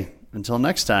 Well, hey, until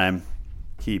next time,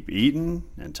 keep eating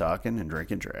and talking and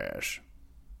drinking trash.